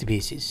point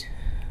basis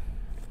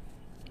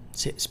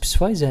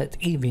specify that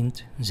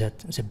event that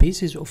the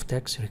basis of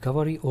tax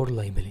recovery or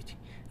liability.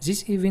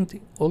 This event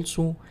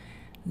also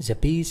the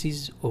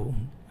basis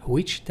on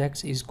which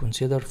tax is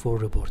considered for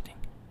reporting.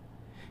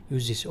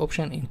 Use this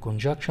option in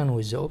conjunction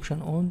with the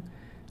option on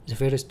the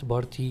first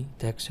party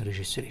tax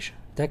registration.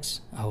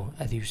 Tax,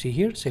 as you see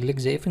here,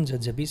 select the event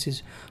that the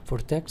basis for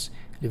tax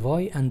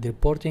levy and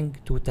reporting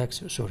to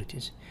tax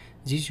authorities.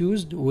 This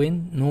used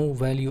when no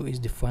value is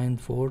defined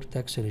for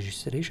tax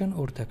registration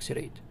or tax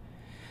rate.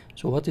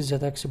 So what is the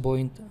tax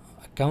point?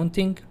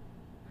 Accounting,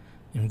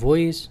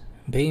 invoice,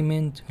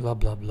 payment, blah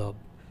blah blah.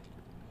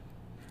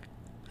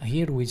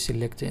 Here we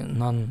select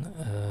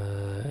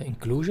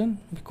non-inclusion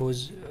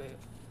because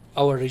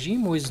our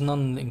regime with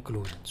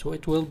non-inclusion, so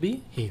it will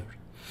be here.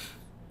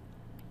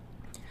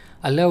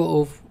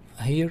 Allow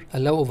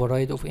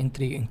override of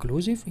entry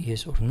inclusive,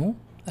 yes or no.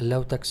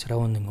 Allow tax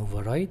rounding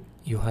override,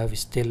 you have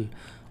still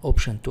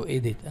option to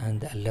edit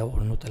and allow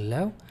or not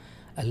allow.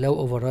 Allow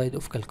override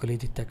of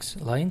calculated tax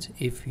lines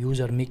if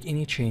user make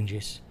any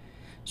changes,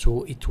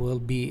 so it will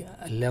be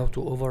allowed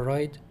to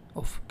override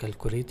of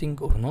calculating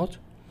or not.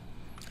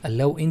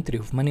 allow entry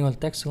of manual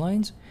tax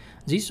lines.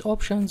 These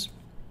options,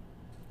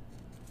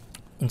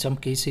 in some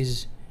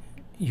cases,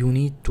 you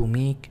need to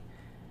make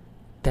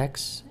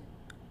tax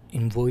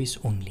invoice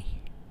only.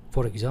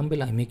 For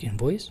example, I make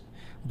invoice,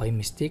 by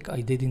mistake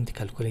I didn't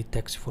calculate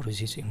tax for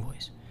this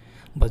invoice,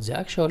 but the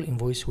actual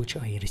invoice which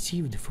I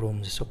received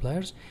from the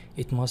suppliers,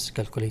 it must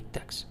calculate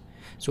tax.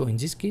 So in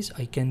this case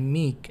I can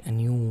make a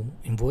new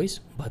invoice,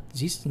 but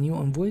this new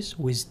invoice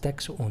with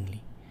tax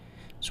only.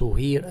 So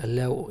here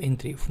allow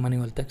entry of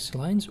manual tax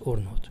lines or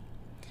not.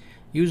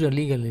 User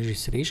legal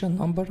registration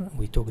number,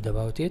 we talked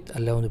about it.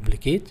 Allow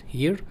duplicate,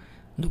 here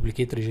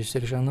duplicate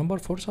registration number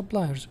for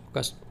suppliers,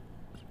 because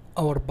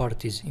our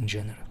parties in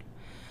general.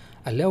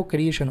 Allow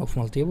creation of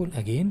multiple,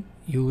 again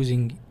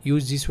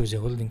use this with the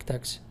holding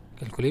tax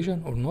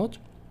calculation or not.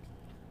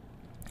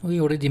 We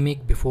already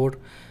make before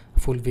a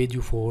full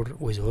video for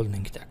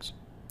withholding tax.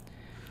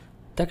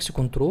 Tax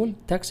control,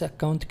 tax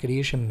account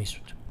creation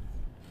method.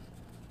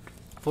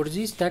 For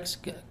this tax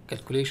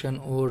calculation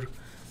or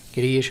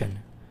creation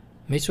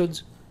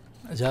methods,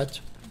 that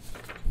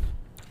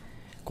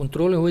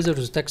control whether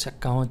the tax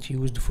account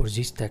used for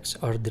this tax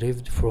are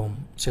derived from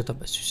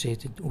setup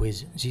associated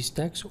with this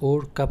tax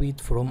or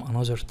copied from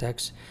another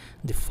tax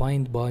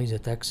defined by the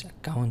tax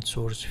account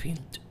source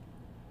field.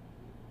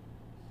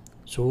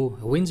 So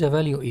when the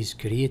value is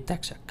create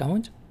tax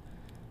account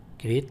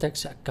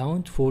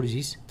for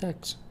this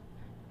tax.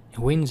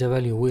 When the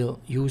value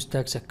will use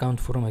tax account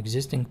from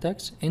existing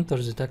tax, enter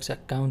the tax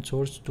account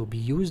source to be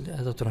used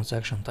at a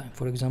transaction time.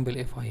 For example,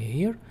 if I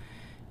here,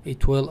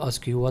 it will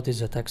ask you what is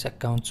the tax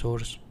account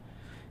source.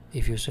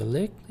 If you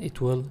select, it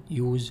will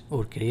use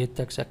or create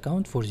tax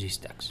account for this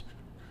tax.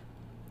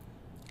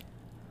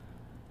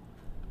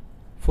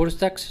 For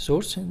tax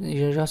source,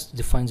 you just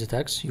define the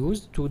tax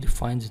used to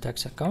define the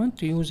tax account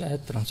to use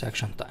at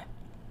transaction time.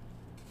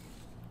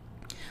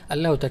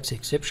 Allow tax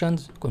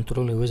exceptions,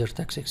 control whether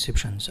tax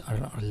exceptions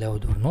are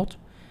allowed or not.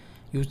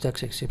 Use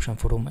tax exception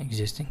from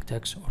existing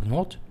tax or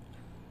not.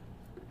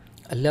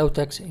 Allow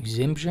tax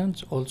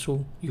exemptions,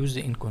 also used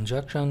in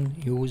conjunction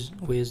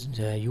with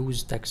the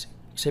use tax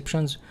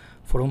exceptions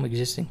from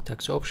existing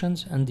tax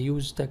options, and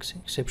use tax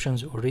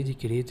exceptions already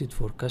created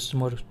for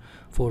customers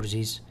for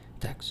this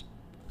tax.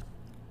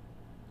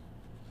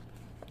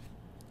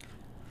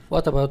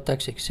 What about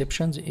tax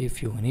exceptions?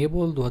 If you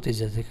enabled, what is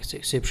the tax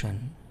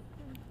exception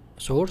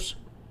source?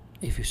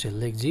 If you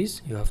select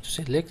this, you have to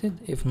select it.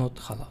 If not,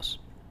 خلاص.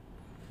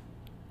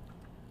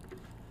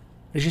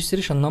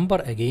 Registration number,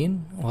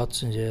 again,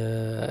 what's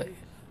there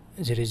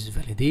is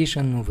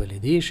validation, no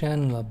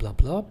validation, blah blah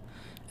blah,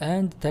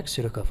 and tax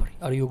recovery.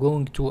 Are you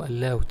going to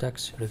allow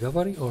tax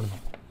recovery or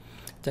not?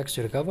 Tax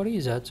recovery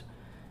is that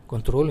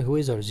control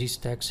whether this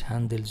tax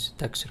handles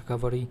tax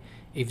recovery.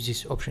 If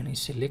this option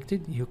is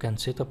selected, you can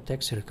set up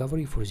tax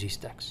recovery for this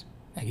tax.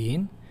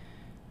 Again,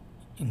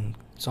 in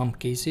some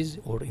cases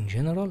or in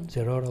general,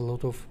 there are a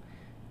lot of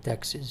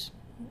taxes,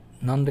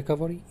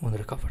 non-recovery and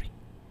recovery.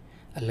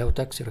 Allow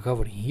tax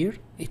recovery here,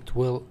 it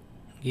will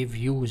give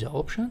you the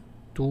option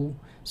to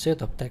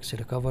set up tax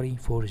recovery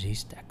for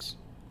this tax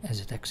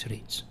as a tax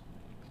rates.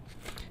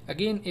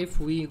 Again, if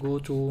we go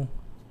to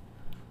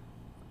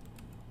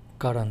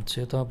current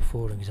setup,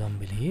 for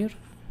example here,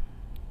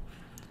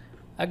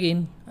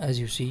 again, as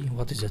you see,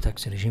 what is the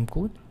tax regime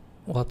code,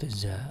 what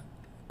is the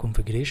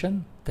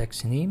configuration,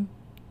 tax name,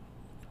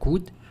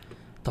 code,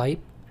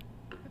 type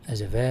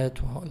as a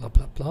VAT, blah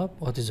blah blah,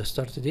 what is the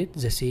start date,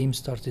 the same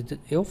started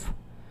of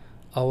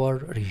our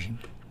regime.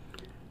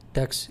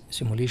 Tax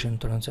simulation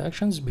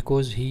transactions,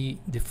 because he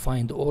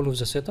defined all of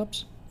the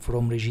setups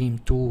from regime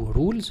to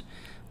rules.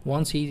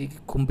 Once he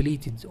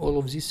completed all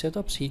of these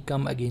setups, he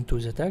come again to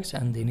the tax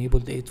and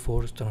enabled it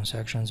for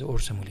transactions or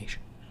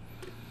simulation.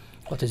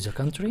 What is the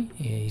country?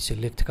 He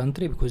select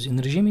country, because in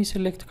regime he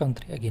select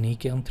country. Again, he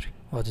country.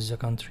 What is the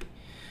country?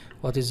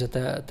 What is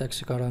the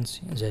tax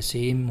currency? The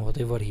same,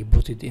 whatever he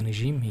put it in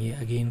regime, he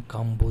again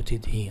come put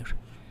it here.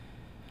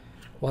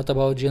 What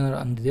about general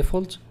and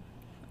default?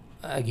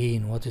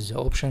 Again, what is the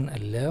option?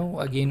 Allow.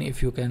 Again,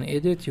 if you can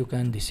edit, you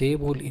can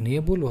disable,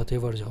 enable,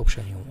 whatever the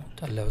option you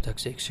want. Allow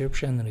tax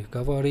exception,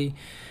 recovery,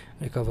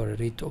 recovery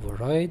rate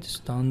override,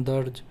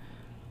 standard,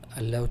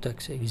 allow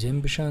tax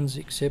exemptions,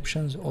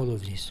 exceptions, all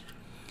of this.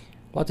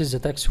 What is the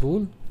tax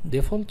rule?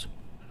 Default.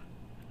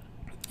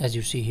 As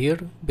you see here,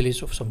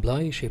 place of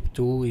supply, ship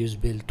to, use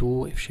bill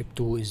to, if ship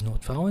to is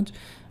not found.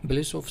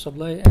 Place of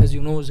supply, as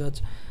you know that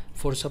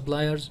for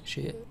suppliers,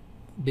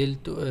 bill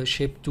to,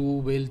 ship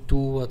to, bill to,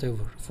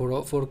 whatever.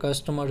 For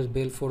customers,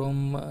 bill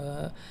from,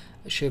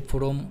 ship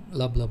from,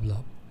 blah blah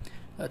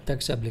blah.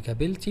 Tax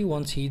applicability,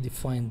 once he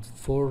defined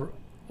for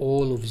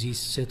all of these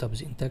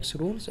setups in tax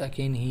rules,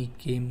 again he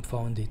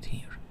found it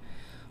here.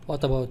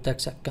 What about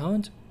tax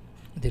account?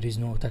 There is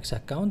no tax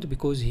account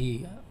because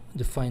he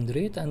defined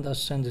rate and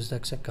assigned the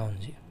tax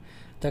account here.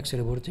 Tax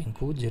reporting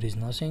code, there is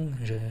nothing.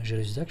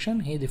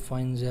 Jurisdiction, he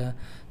defines the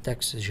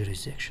tax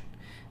jurisdiction.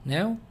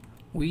 Now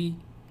we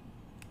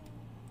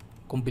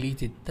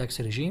completed tax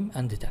regime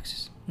and the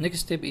taxes. Next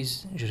step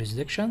is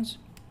jurisdictions.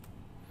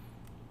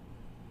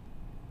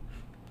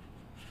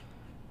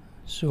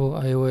 So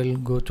I will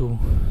go to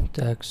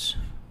tax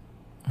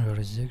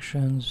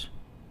jurisdictions,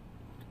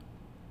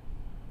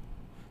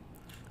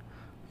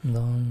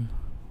 done,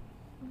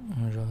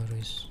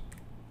 jurisdiction.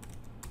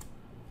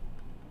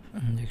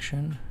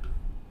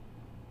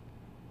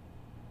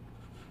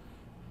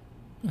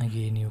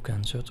 Again, you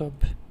can set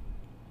up.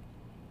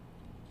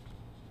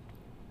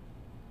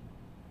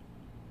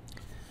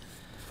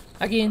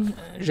 Again,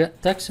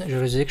 tax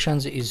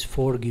jurisdictions is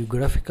for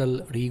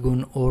geographical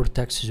region or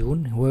tax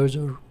zone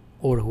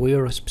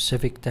where a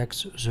specific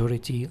tax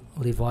authority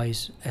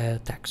levies a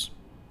tax.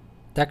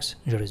 Tax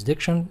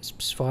jurisdiction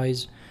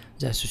specifies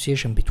the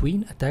association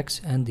between a tax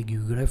and the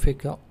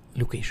geographical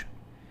location.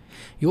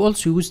 You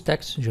also use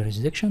tax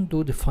jurisdiction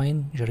to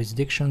define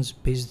jurisdictions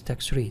based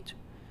tax rate.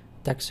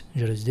 Tax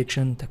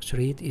jurisdiction tax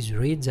rate is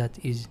rate that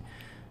is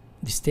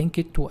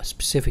distinct to a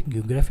specific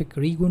geographic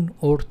region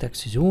or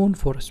tax zone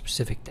for a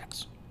specific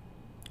tax.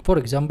 For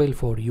example,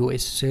 for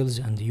US sales,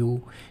 and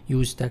you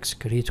use tax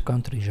create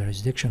country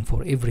jurisdiction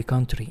for every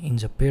country in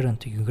the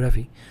parent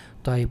geography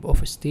type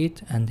of a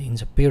state and in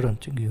the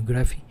parent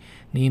geography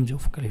names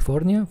of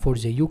California. For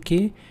the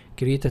UK,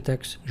 create a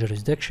tax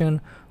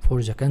jurisdiction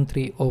for the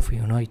country of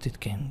United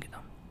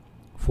Kingdom.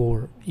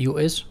 For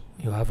US,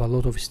 you have a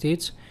lot of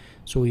states,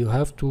 so you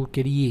have to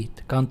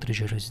create country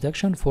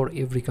jurisdiction for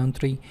every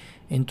country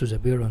into the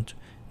parent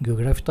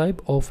geographic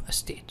type of a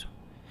state.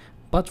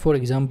 But for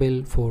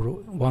example, for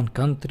one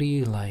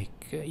country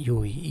like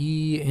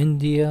UAE,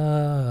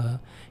 India,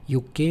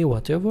 UK,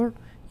 whatever,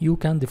 you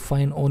can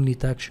define only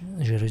tax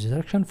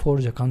jurisdiction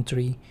for the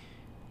country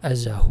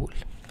as a whole.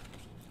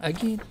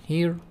 Again,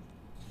 here,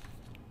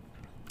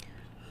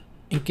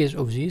 in case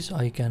of this,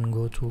 I can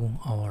go to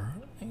our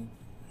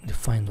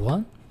defined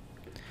one.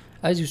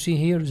 As you see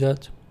here,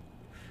 that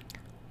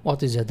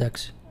what is the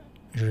tax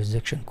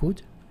jurisdiction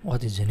code,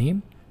 what is the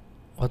name,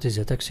 what is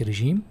the tax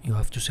regime. You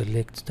have to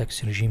select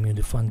tax regime you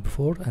defined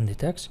before and the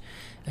tax.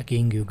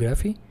 Again,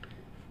 geography,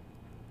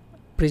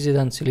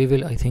 president's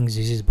level, I think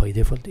this is by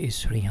default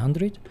is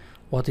 300.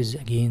 What is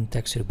again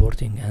tax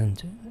reporting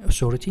and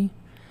authority,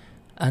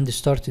 and the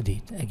start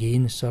date.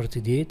 Again, start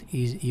date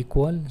is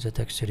equal the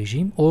tax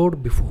regime or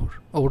before,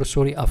 or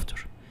sorry, after,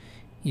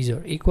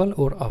 either equal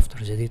or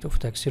after the date of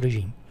tax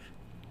regime.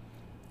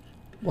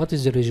 What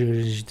is the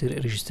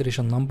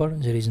registration number?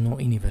 There is no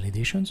any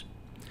validations.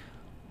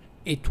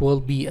 It will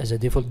be as a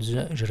default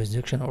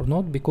jurisdiction or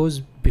not,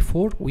 because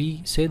before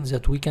we said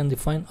that we can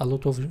define a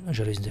lot of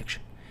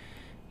jurisdiction.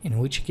 In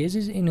which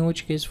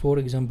case, for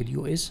example,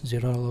 US,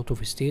 there are a lot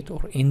of states,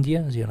 or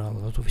India, there are a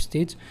lot of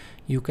states.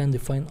 You can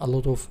define a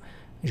lot of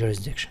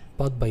jurisdiction,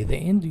 but by the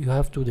end you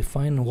have to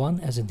define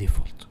one as a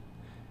default.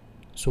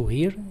 So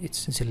here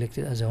it's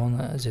selected as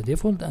a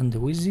default, and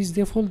with this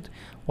default,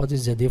 what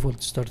is the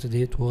default start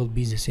date will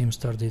be the same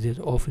start date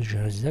of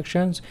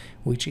jurisdictions,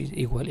 which is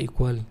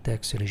equal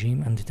tax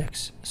regime and the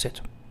tax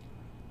setup.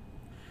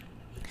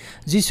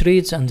 These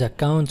rates and the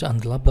account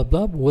and blah blah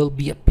blah will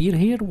be appear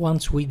here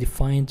once we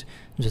defined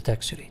the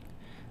tax rate.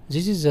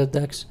 This is the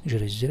tax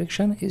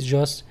jurisdiction, is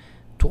just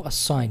to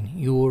assign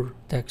your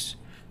tax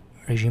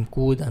regime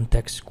code and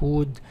tax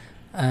code,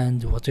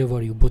 and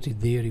whatever you put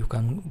it there you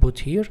can put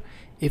here.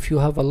 If you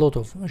have a lot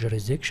of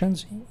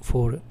jurisdictions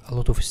for a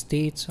lot of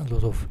states, a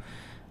lot of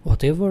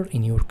whatever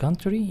in your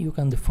country, you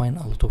can define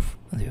a lot of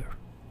there.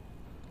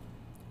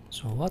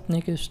 So what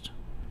next?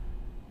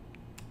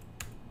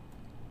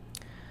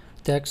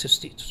 Tax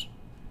status.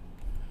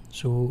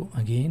 So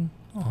again,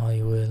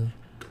 I will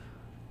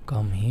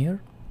come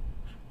here,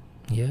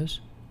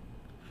 yes,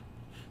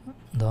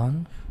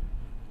 done,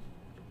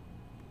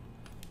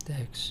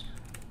 tax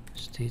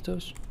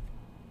status,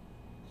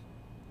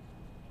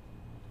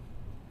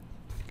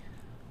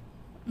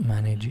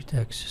 manage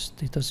tax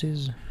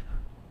statuses,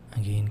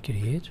 again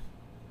create.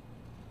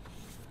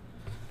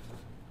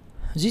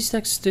 This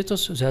tax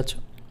status that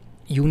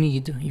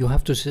you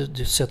have to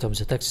set up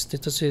the tax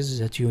statuses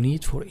that you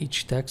need for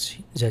each tax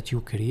that you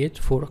create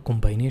for a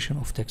combination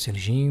of tax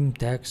regime,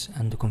 tax,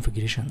 and the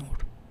configuration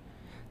order.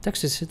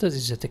 Tax status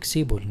is the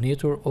taxable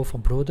nature of a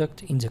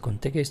product in the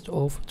context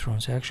of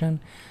transaction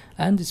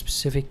and the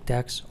specific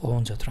tax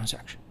on the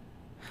transaction.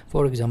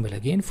 For example,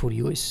 again, for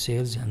US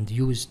sales and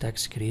use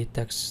tax create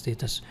tax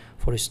status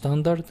for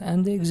standard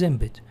and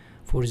exempt.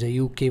 For the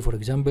UK, for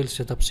example,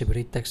 set up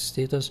separate tax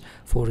status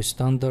for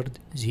standard,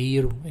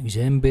 zero,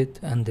 exempt,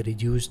 and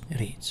reduced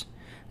rates.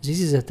 This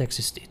is the tax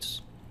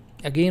status.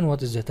 Again,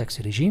 what is the tax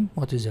regime?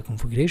 What is the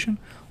configuration?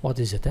 What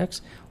is the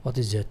tax? What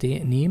is the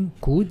name,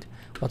 code?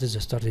 What is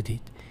the start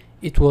date?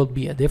 It will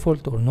be a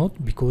default or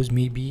not, because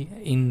maybe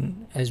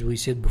as we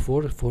said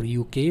before, for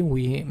UK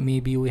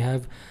we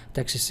have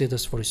tax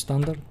status for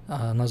standard,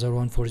 another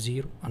one for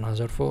zero,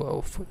 another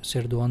for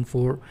third one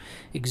for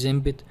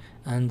exempt,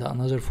 and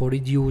another for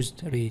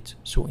reduced rate.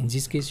 So in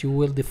this case you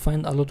will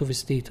define a lot of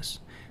status,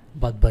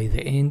 but by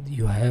the end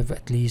you have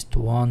at least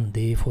one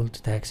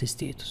default tax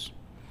status.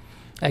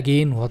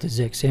 Again, what is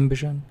the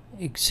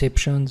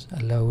exceptions,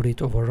 allow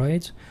rate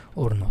overrides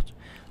or not.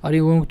 Are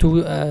you going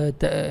to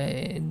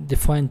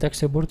define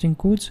tax reporting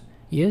codes?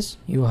 Yes,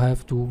 you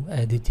have to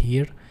add it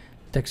here,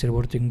 tax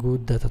reporting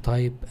code, data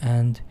type,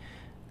 and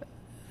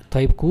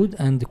type code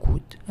and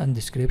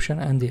description,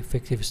 and the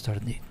effective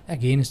start date.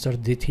 Again,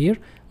 start date here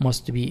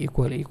must be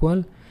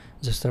equal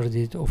the start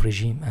date of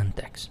regime and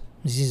tax.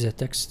 This is a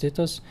tax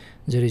status,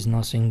 there is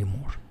nothing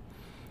more.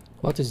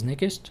 What is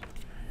next?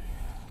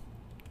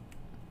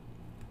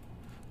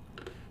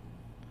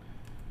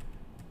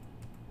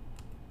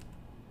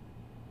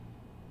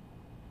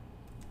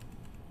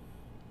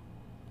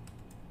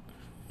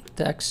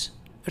 Tax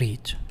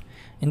rate.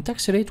 In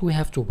tax rate we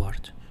have two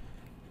parts: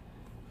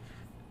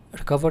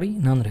 recovery,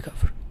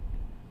 non-recovery.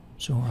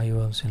 So I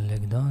will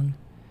select done,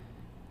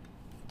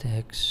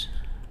 tax.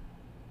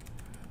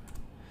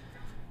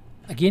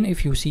 Again,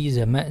 if you see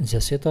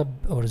the setup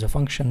or the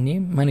function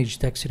name, manage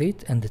tax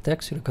rate and the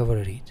tax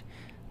recovery rate.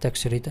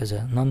 Tax rate as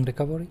a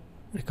non-recovery,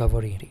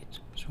 recovery rate.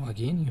 So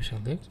again, you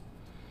select.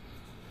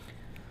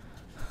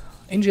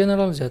 In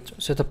general, that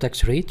setup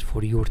tax rate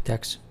for your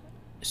tax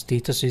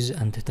statuses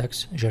and the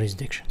tax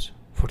jurisdictions.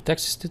 For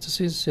tax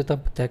statuses, set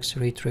up tax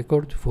rate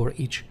record for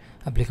each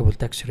applicable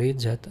tax rate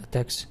that a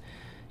tax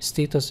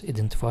status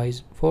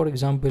identifies. For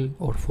example,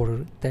 or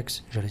for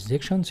tax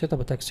jurisdiction, set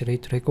up a tax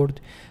rate record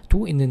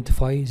to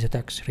identify the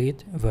tax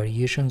rate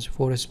variations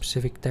for a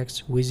specific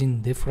tax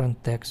within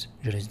different tax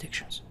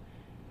jurisdictions.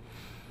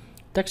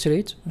 Tax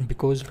rate,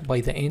 because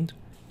by the end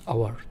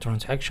our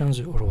transactions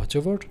or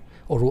whatever,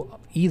 or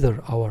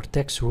either our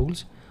tax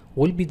rules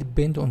will be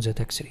depend on the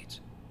tax rates,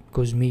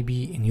 because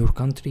maybe in your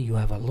country you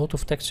have a lot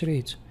of tax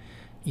rates,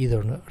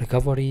 either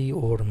recovery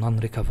or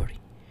non-recovery.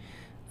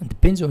 And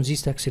depends on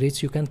these tax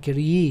rates, you can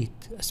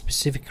create a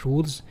specific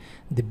rules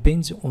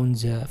depends on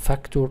the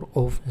factor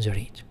of the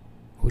rate,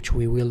 which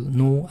we will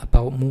know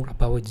about more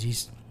about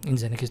this in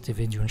the next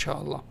video,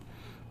 inshallah.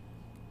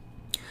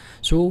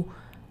 So,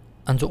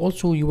 and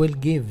also you will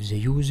give the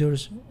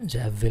users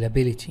the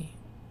availability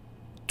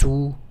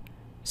to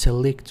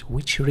select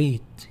which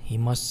rate he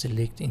must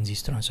select in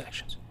these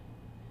transactions,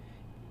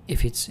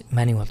 if it's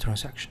manual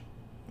transaction,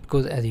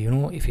 because as you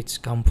know, if it's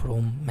come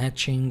from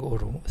matching or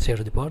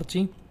third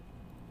party,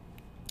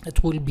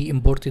 it will be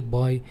imported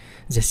by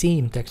the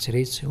same tax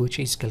rates which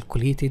is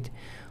calculated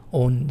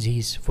on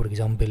these, for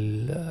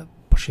example,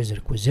 purchase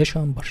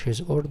requisition,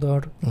 purchase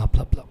order, blah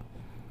blah blah.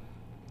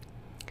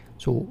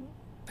 So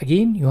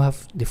again, you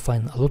have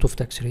defined a lot of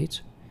tax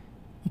rates.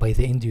 By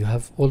the end, you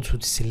have also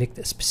to select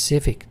a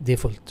specific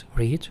default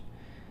rate,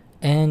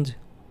 and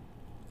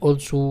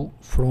also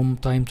from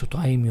time to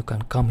time you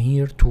can come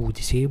here to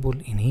disable,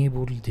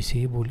 enable,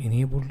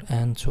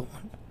 and so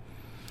on.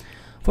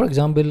 For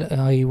example,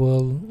 I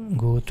will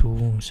go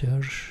to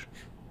search,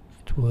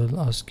 it will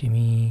ask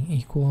me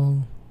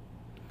equal,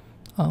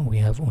 we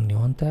have only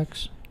one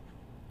tax,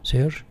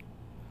 search,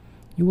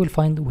 you will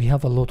find we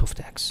have a lot of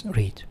tax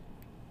rate.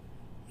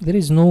 There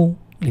is no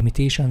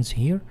limitations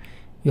here,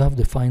 you have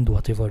defined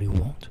whatever you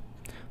want.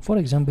 For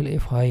example,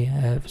 if I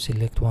have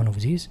select one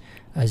of these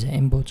as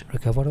input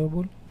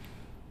recoverable,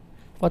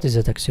 what is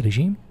the tax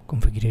regime,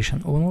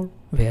 configuration owner,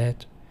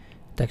 VAT,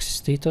 tax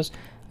status.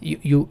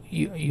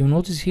 You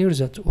notice here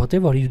that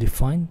whatever you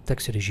define,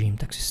 tax regime,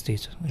 tax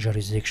status,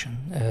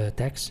 jurisdiction,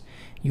 tax,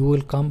 you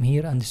will come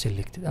here and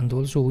select it, and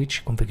also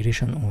which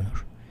configuration owner,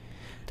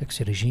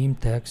 tax regime,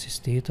 tax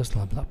status,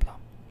 blah blah blah.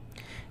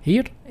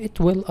 Here it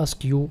will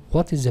ask you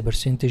what is the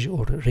percentage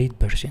or rate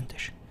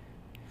percentage.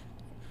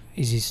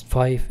 Is it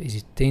 5, is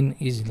it 10,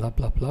 is it blah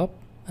blah blah,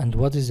 and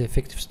what is the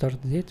effective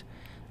start date.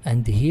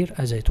 And here,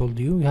 as I told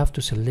you, you have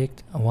to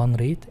select one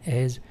rate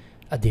as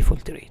a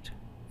default rate.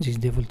 This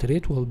default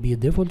rate will be a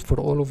default for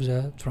all of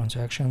the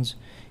transactions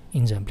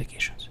in the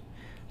applications.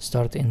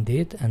 Start end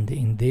date and the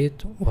end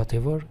date,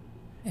 whatever,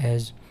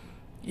 as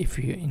if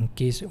you, in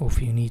case of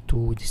you need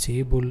to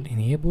disable,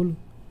 enable,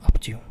 up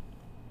to you.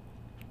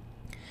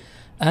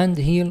 And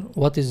here,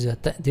 what is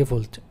the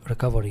default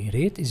recovery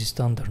rate is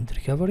standard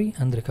recovery,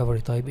 and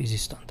recovery type is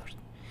standard.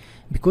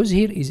 Because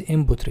here is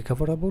input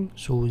recoverable,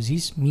 so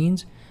this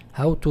means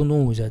how to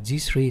know that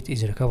this rate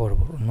is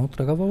recoverable or not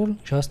recoverable.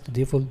 Just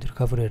default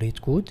recovery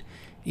rate code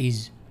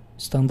is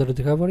standard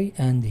recovery,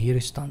 and here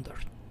is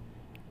standard.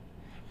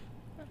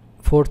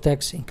 For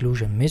tax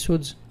inclusion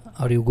methods,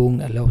 are you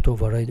going allow to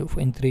override of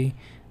entry,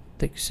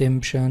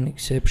 exemption,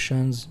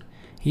 exceptions.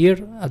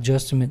 Here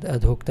adjustment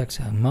ad hoc tax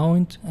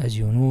amount, as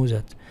you know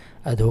that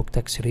ad hoc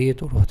tax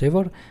rate or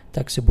whatever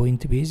tax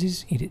point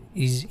basis, it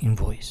is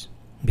invoice,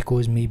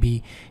 because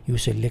maybe you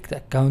select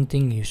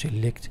accounting, you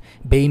select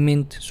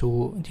payment,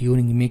 so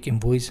during make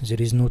invoice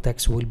there is no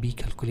tax will be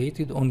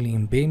calculated, only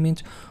in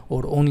payment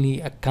or only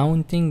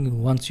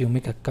accounting. Once you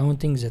make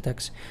accounting, the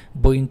tax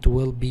point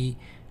will be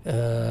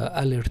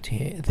alert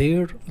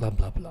there, blah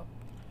blah blah.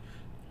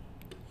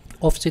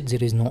 Offset,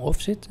 there is no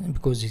offset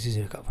because this is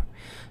recover.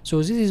 So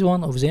this is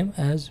one of them,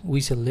 as we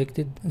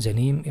selected the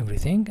name,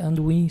 everything, and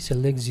we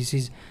select this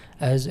is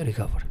as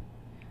recover.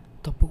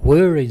 Top,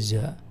 where is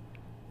the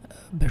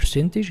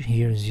percentage?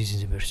 Here this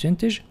is the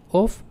percentage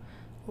of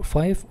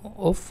 5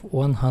 of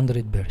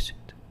 100%.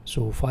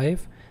 So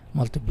 5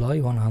 multiply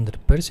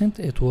 100%,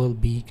 it will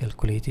be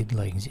calculated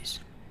like this.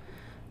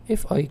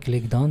 If I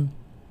click done,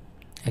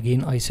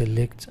 Again, I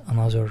select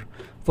another,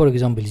 for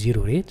example,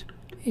 0 rate.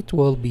 It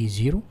will be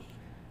 0.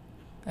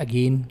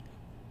 Again,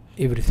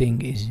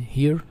 everything is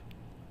here,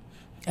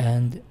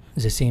 and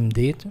the same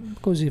date,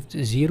 because if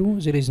it's 0,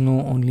 there is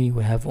no only,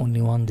 we have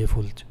only one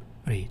default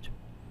rate.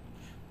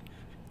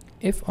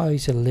 If I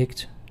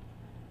select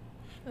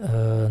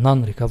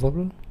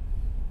non-recoverable,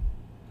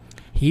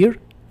 here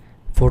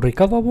for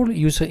recoverable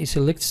you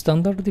select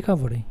standard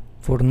recovery,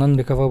 for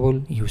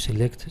non-recoverable you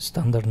select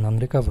standard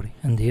non-recovery,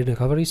 and here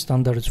recovery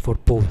standards for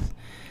both.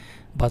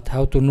 But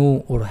how to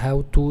know or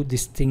how to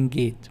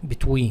distinguish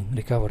between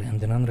recovery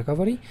and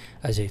non-recovery?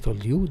 As I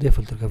told you,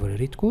 default recovery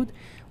rate code,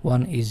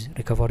 one is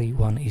recovery,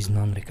 one is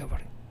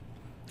non-recovery.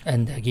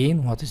 And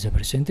again, what is the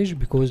percentage?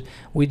 Because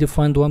we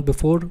defined one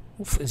before,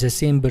 the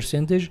same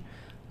percentage,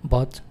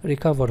 but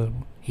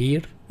recoverable.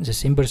 Here the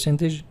same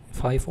percentage,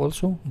 5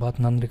 also, but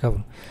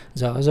non-recoverable.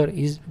 The other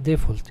is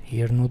default,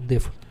 here not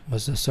default,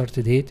 but the start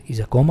date is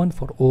a common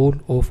for all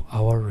of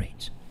our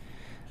rates.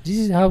 This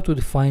is how to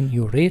define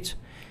your rates.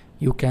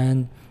 You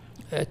can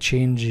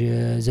change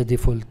the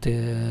default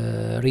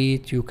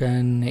rate, you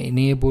can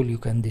enable, you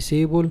can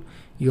disable.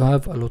 You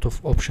have a lot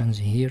of options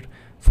here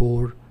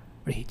for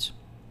rates.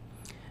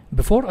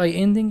 Before I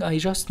ending, I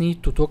just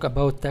need to talk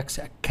about tax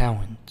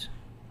account.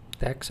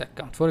 Tax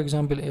account, for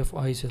example, if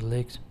I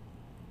select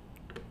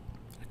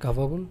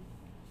recoverable,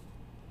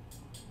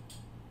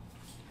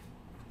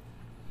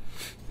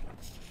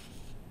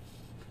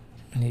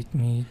 let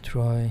me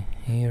try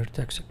here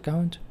tax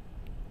account.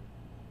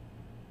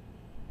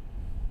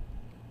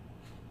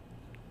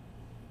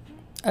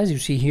 As you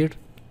see here,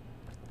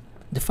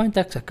 define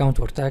tax account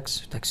or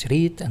tax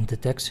rate and the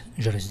tax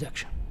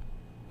jurisdiction.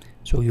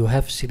 So you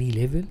have 3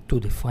 levels to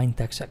define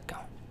tax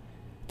account: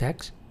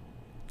 tax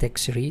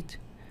rate,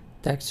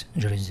 tax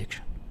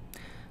jurisdiction.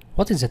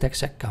 What is the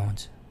tax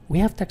account? We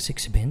have tax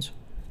expense,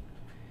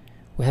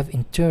 we have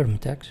interim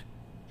tax,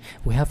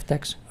 we have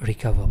tax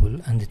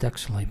recoverable, and the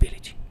tax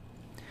liability.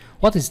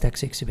 What is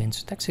tax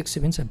expense? Tax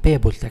expense is a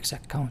payable tax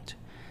account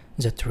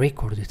that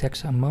record the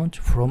tax amount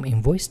from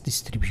invoice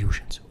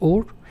distributions,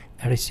 or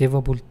a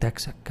receivable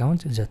tax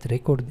account that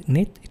record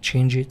net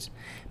changes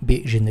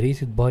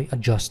generated by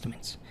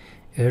adjustments,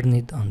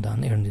 earned and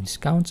unearned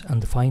discounts,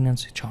 and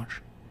finance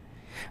charge.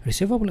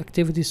 Receivable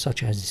activities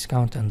such as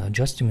discount and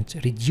adjustments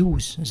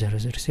reduce the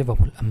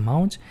receivable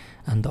amount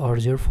and are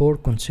therefore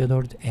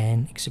considered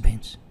an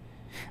expense.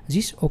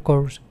 This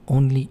occurs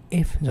only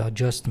if the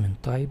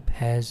adjustment type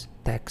has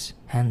tax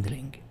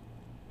handling.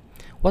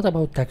 What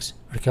about tax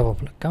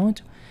recoverable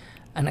account?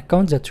 An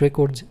account that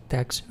records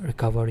tax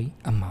recovery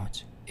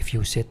amounts. If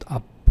you set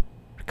up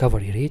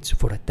recovery rates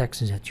for a tax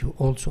that you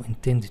also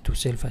intend to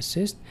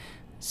self-assess,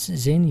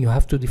 then you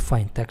have to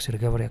define tax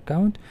recovery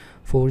account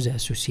for the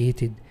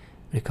associated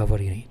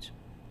recovery rates.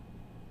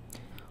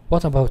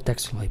 What about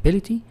tax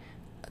liability?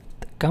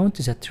 Account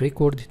that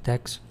record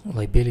tax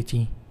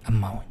liability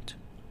amount.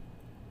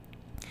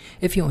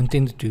 If you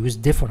intend to use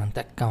different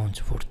accounts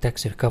for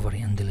tax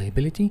recovery and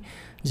liability,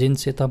 then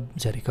set up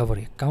the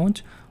recovery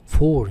account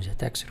for the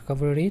tax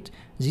recovery rate.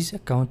 This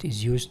account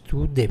is used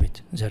to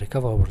debit the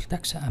recoverable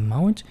tax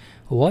amount,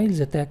 while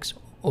the tax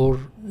or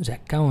the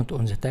account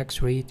on the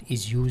tax rate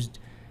is used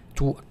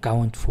to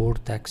account for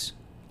tax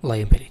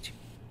liability.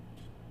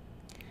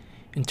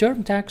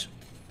 Interim tax,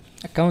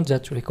 account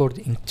that record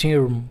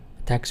interim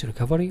tax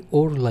recovery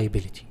or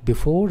liability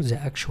before the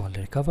actual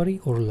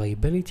recovery or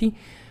liability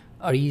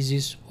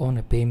arises on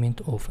a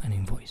payment of an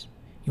invoice.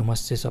 You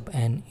must set up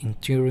an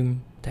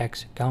interim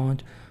tax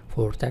account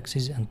for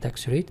taxes and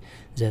tax rate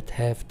that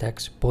have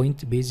tax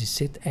point basis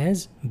set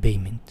as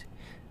payment.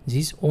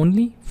 This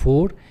only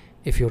for,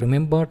 if you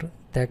remember,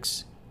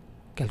 tax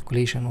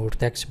calculation or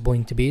tax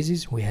point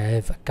basis, we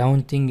have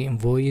accounting,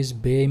 invoice,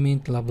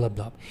 payment, blah blah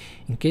blah.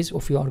 In case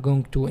of you are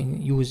going to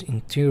use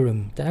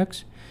interim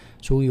tax,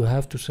 so you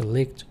have to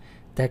select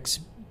tax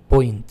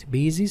point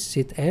basis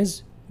set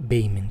as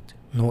payment.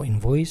 No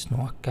invoice,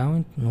 no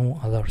account, no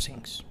other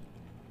things.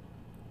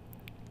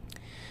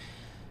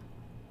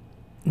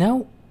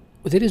 Now,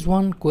 there is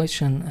one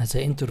question as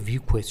an interview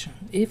question.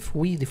 If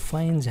we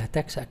define the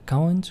tax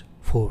account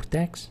for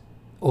tax,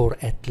 or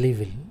at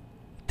level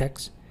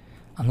tax,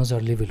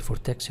 another level for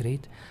tax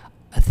rate,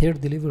 a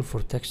third level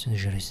for tax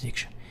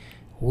jurisdiction,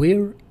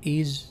 where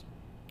is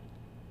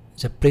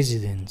the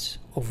precedence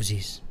of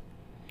this?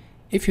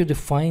 If you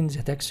define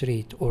the tax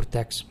rate or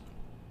tax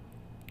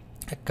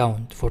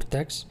account for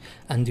tax,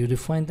 and you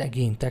defined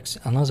again tax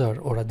another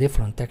or a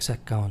different tax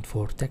account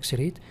for tax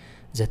rate,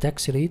 the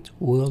tax rate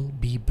will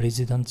be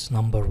precedence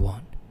number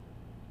 1.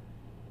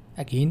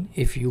 Again,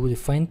 if you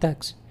define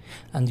tax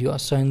and you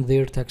assign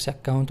their tax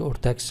account or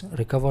tax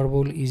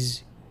recoverable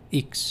is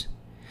X,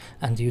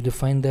 and you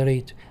define the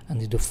rate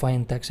and you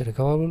define tax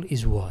recoverable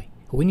is Y,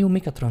 when you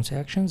make a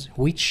transactions,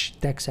 which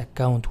tax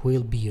account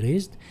will be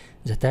raised?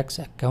 The tax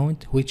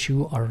account which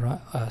you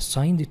are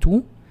assigned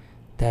to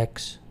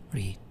tax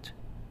rate.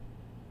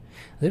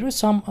 There are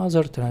some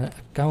other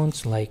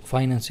accounts like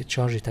finance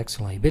charge, tax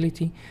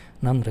liability,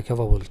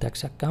 non-recoverable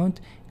tax account,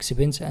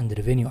 expense and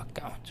revenue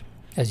account.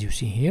 As you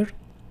see here,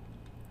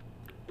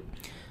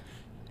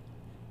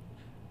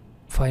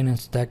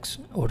 finance tax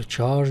or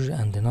charge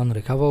and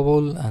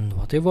non-recoverable and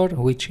whatever,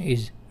 which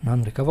is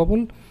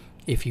non-recoverable.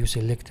 If you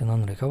select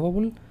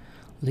non-recoverable,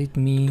 let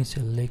me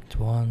select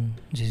one.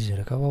 This is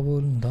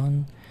recoverable.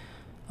 Done.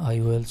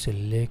 I will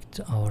select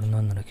our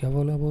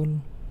non-recoverable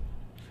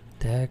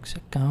tax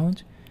account.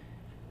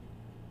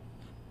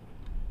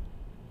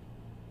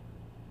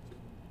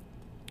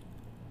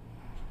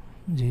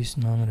 This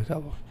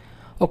non-recoverable.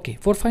 Okay,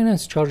 for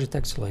finance charge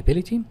tax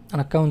liability,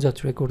 an account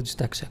that records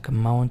tax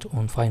amount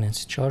on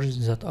finance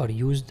charges that are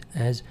used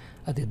as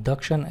a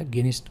deduction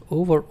against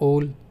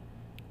overall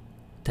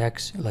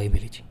tax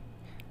liability.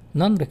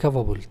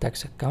 Non-recoverable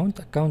tax account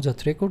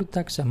that record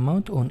tax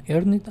amount on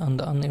earned and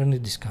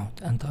unearned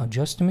discount and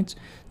adjustments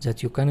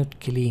that you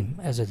cannot claim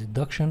as a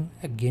deduction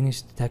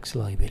against tax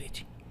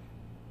liability.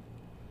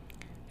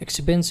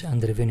 Expense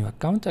and revenue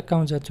account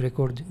that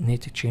record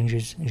net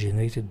changes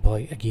generated by,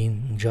 again,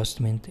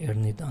 adjustment,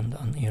 earned and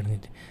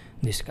unearned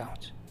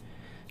discounts.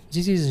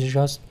 This is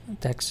just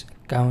tax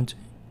account,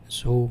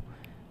 so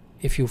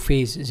if you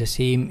face the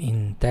same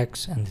in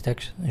tax and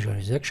tax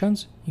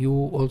jurisdictions, you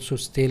also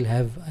still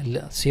have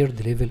a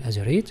third level as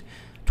a rate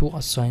to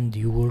assign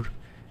your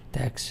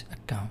tax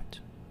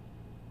account.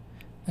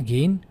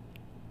 Again,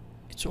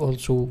 it's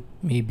also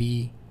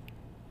maybe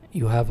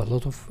you have a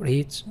lot of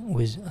rates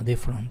with a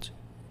different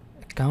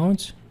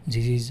accounts.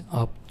 This is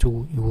up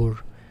to your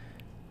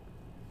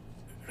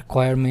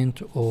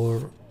requirement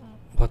or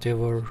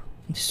whatever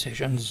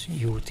decisions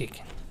you're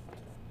taking.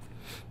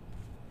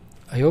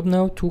 I hope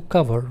now to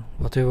cover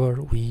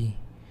whatever we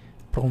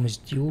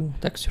promised you: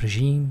 tax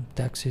regime,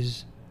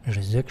 taxes,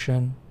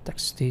 jurisdiction,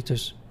 tax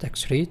status,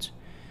 tax rates.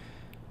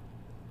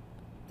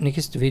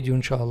 Next video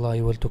inshallah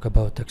I will talk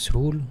about tax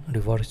rule,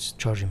 reverse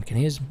charge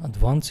mechanism,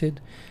 advanced.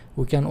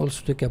 We can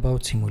also talk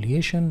about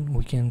simulation.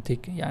 We can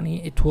take,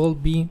 it will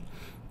be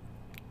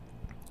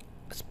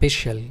a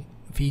special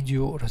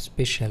video or a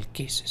special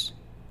cases.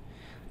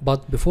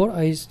 But before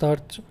I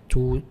start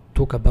to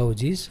talk about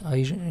this,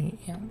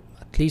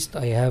 at least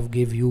I have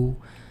give you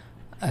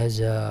as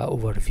a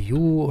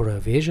overview or a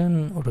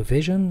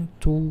revision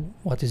to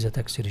what is the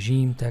tax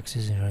regime,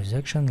 taxes and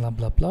jurisdiction, blah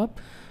blah blah.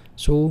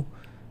 So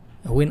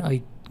when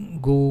I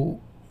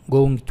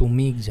going to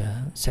make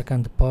the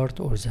second part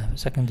or the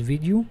second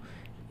video,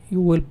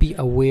 you will be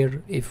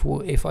aware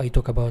if I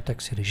talk about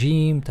tax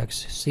regime,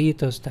 tax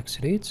status, tax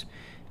rates,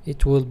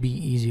 it will be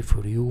easy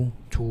for you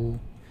to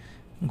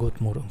get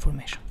more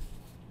information.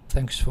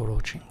 Thanks for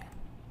watching.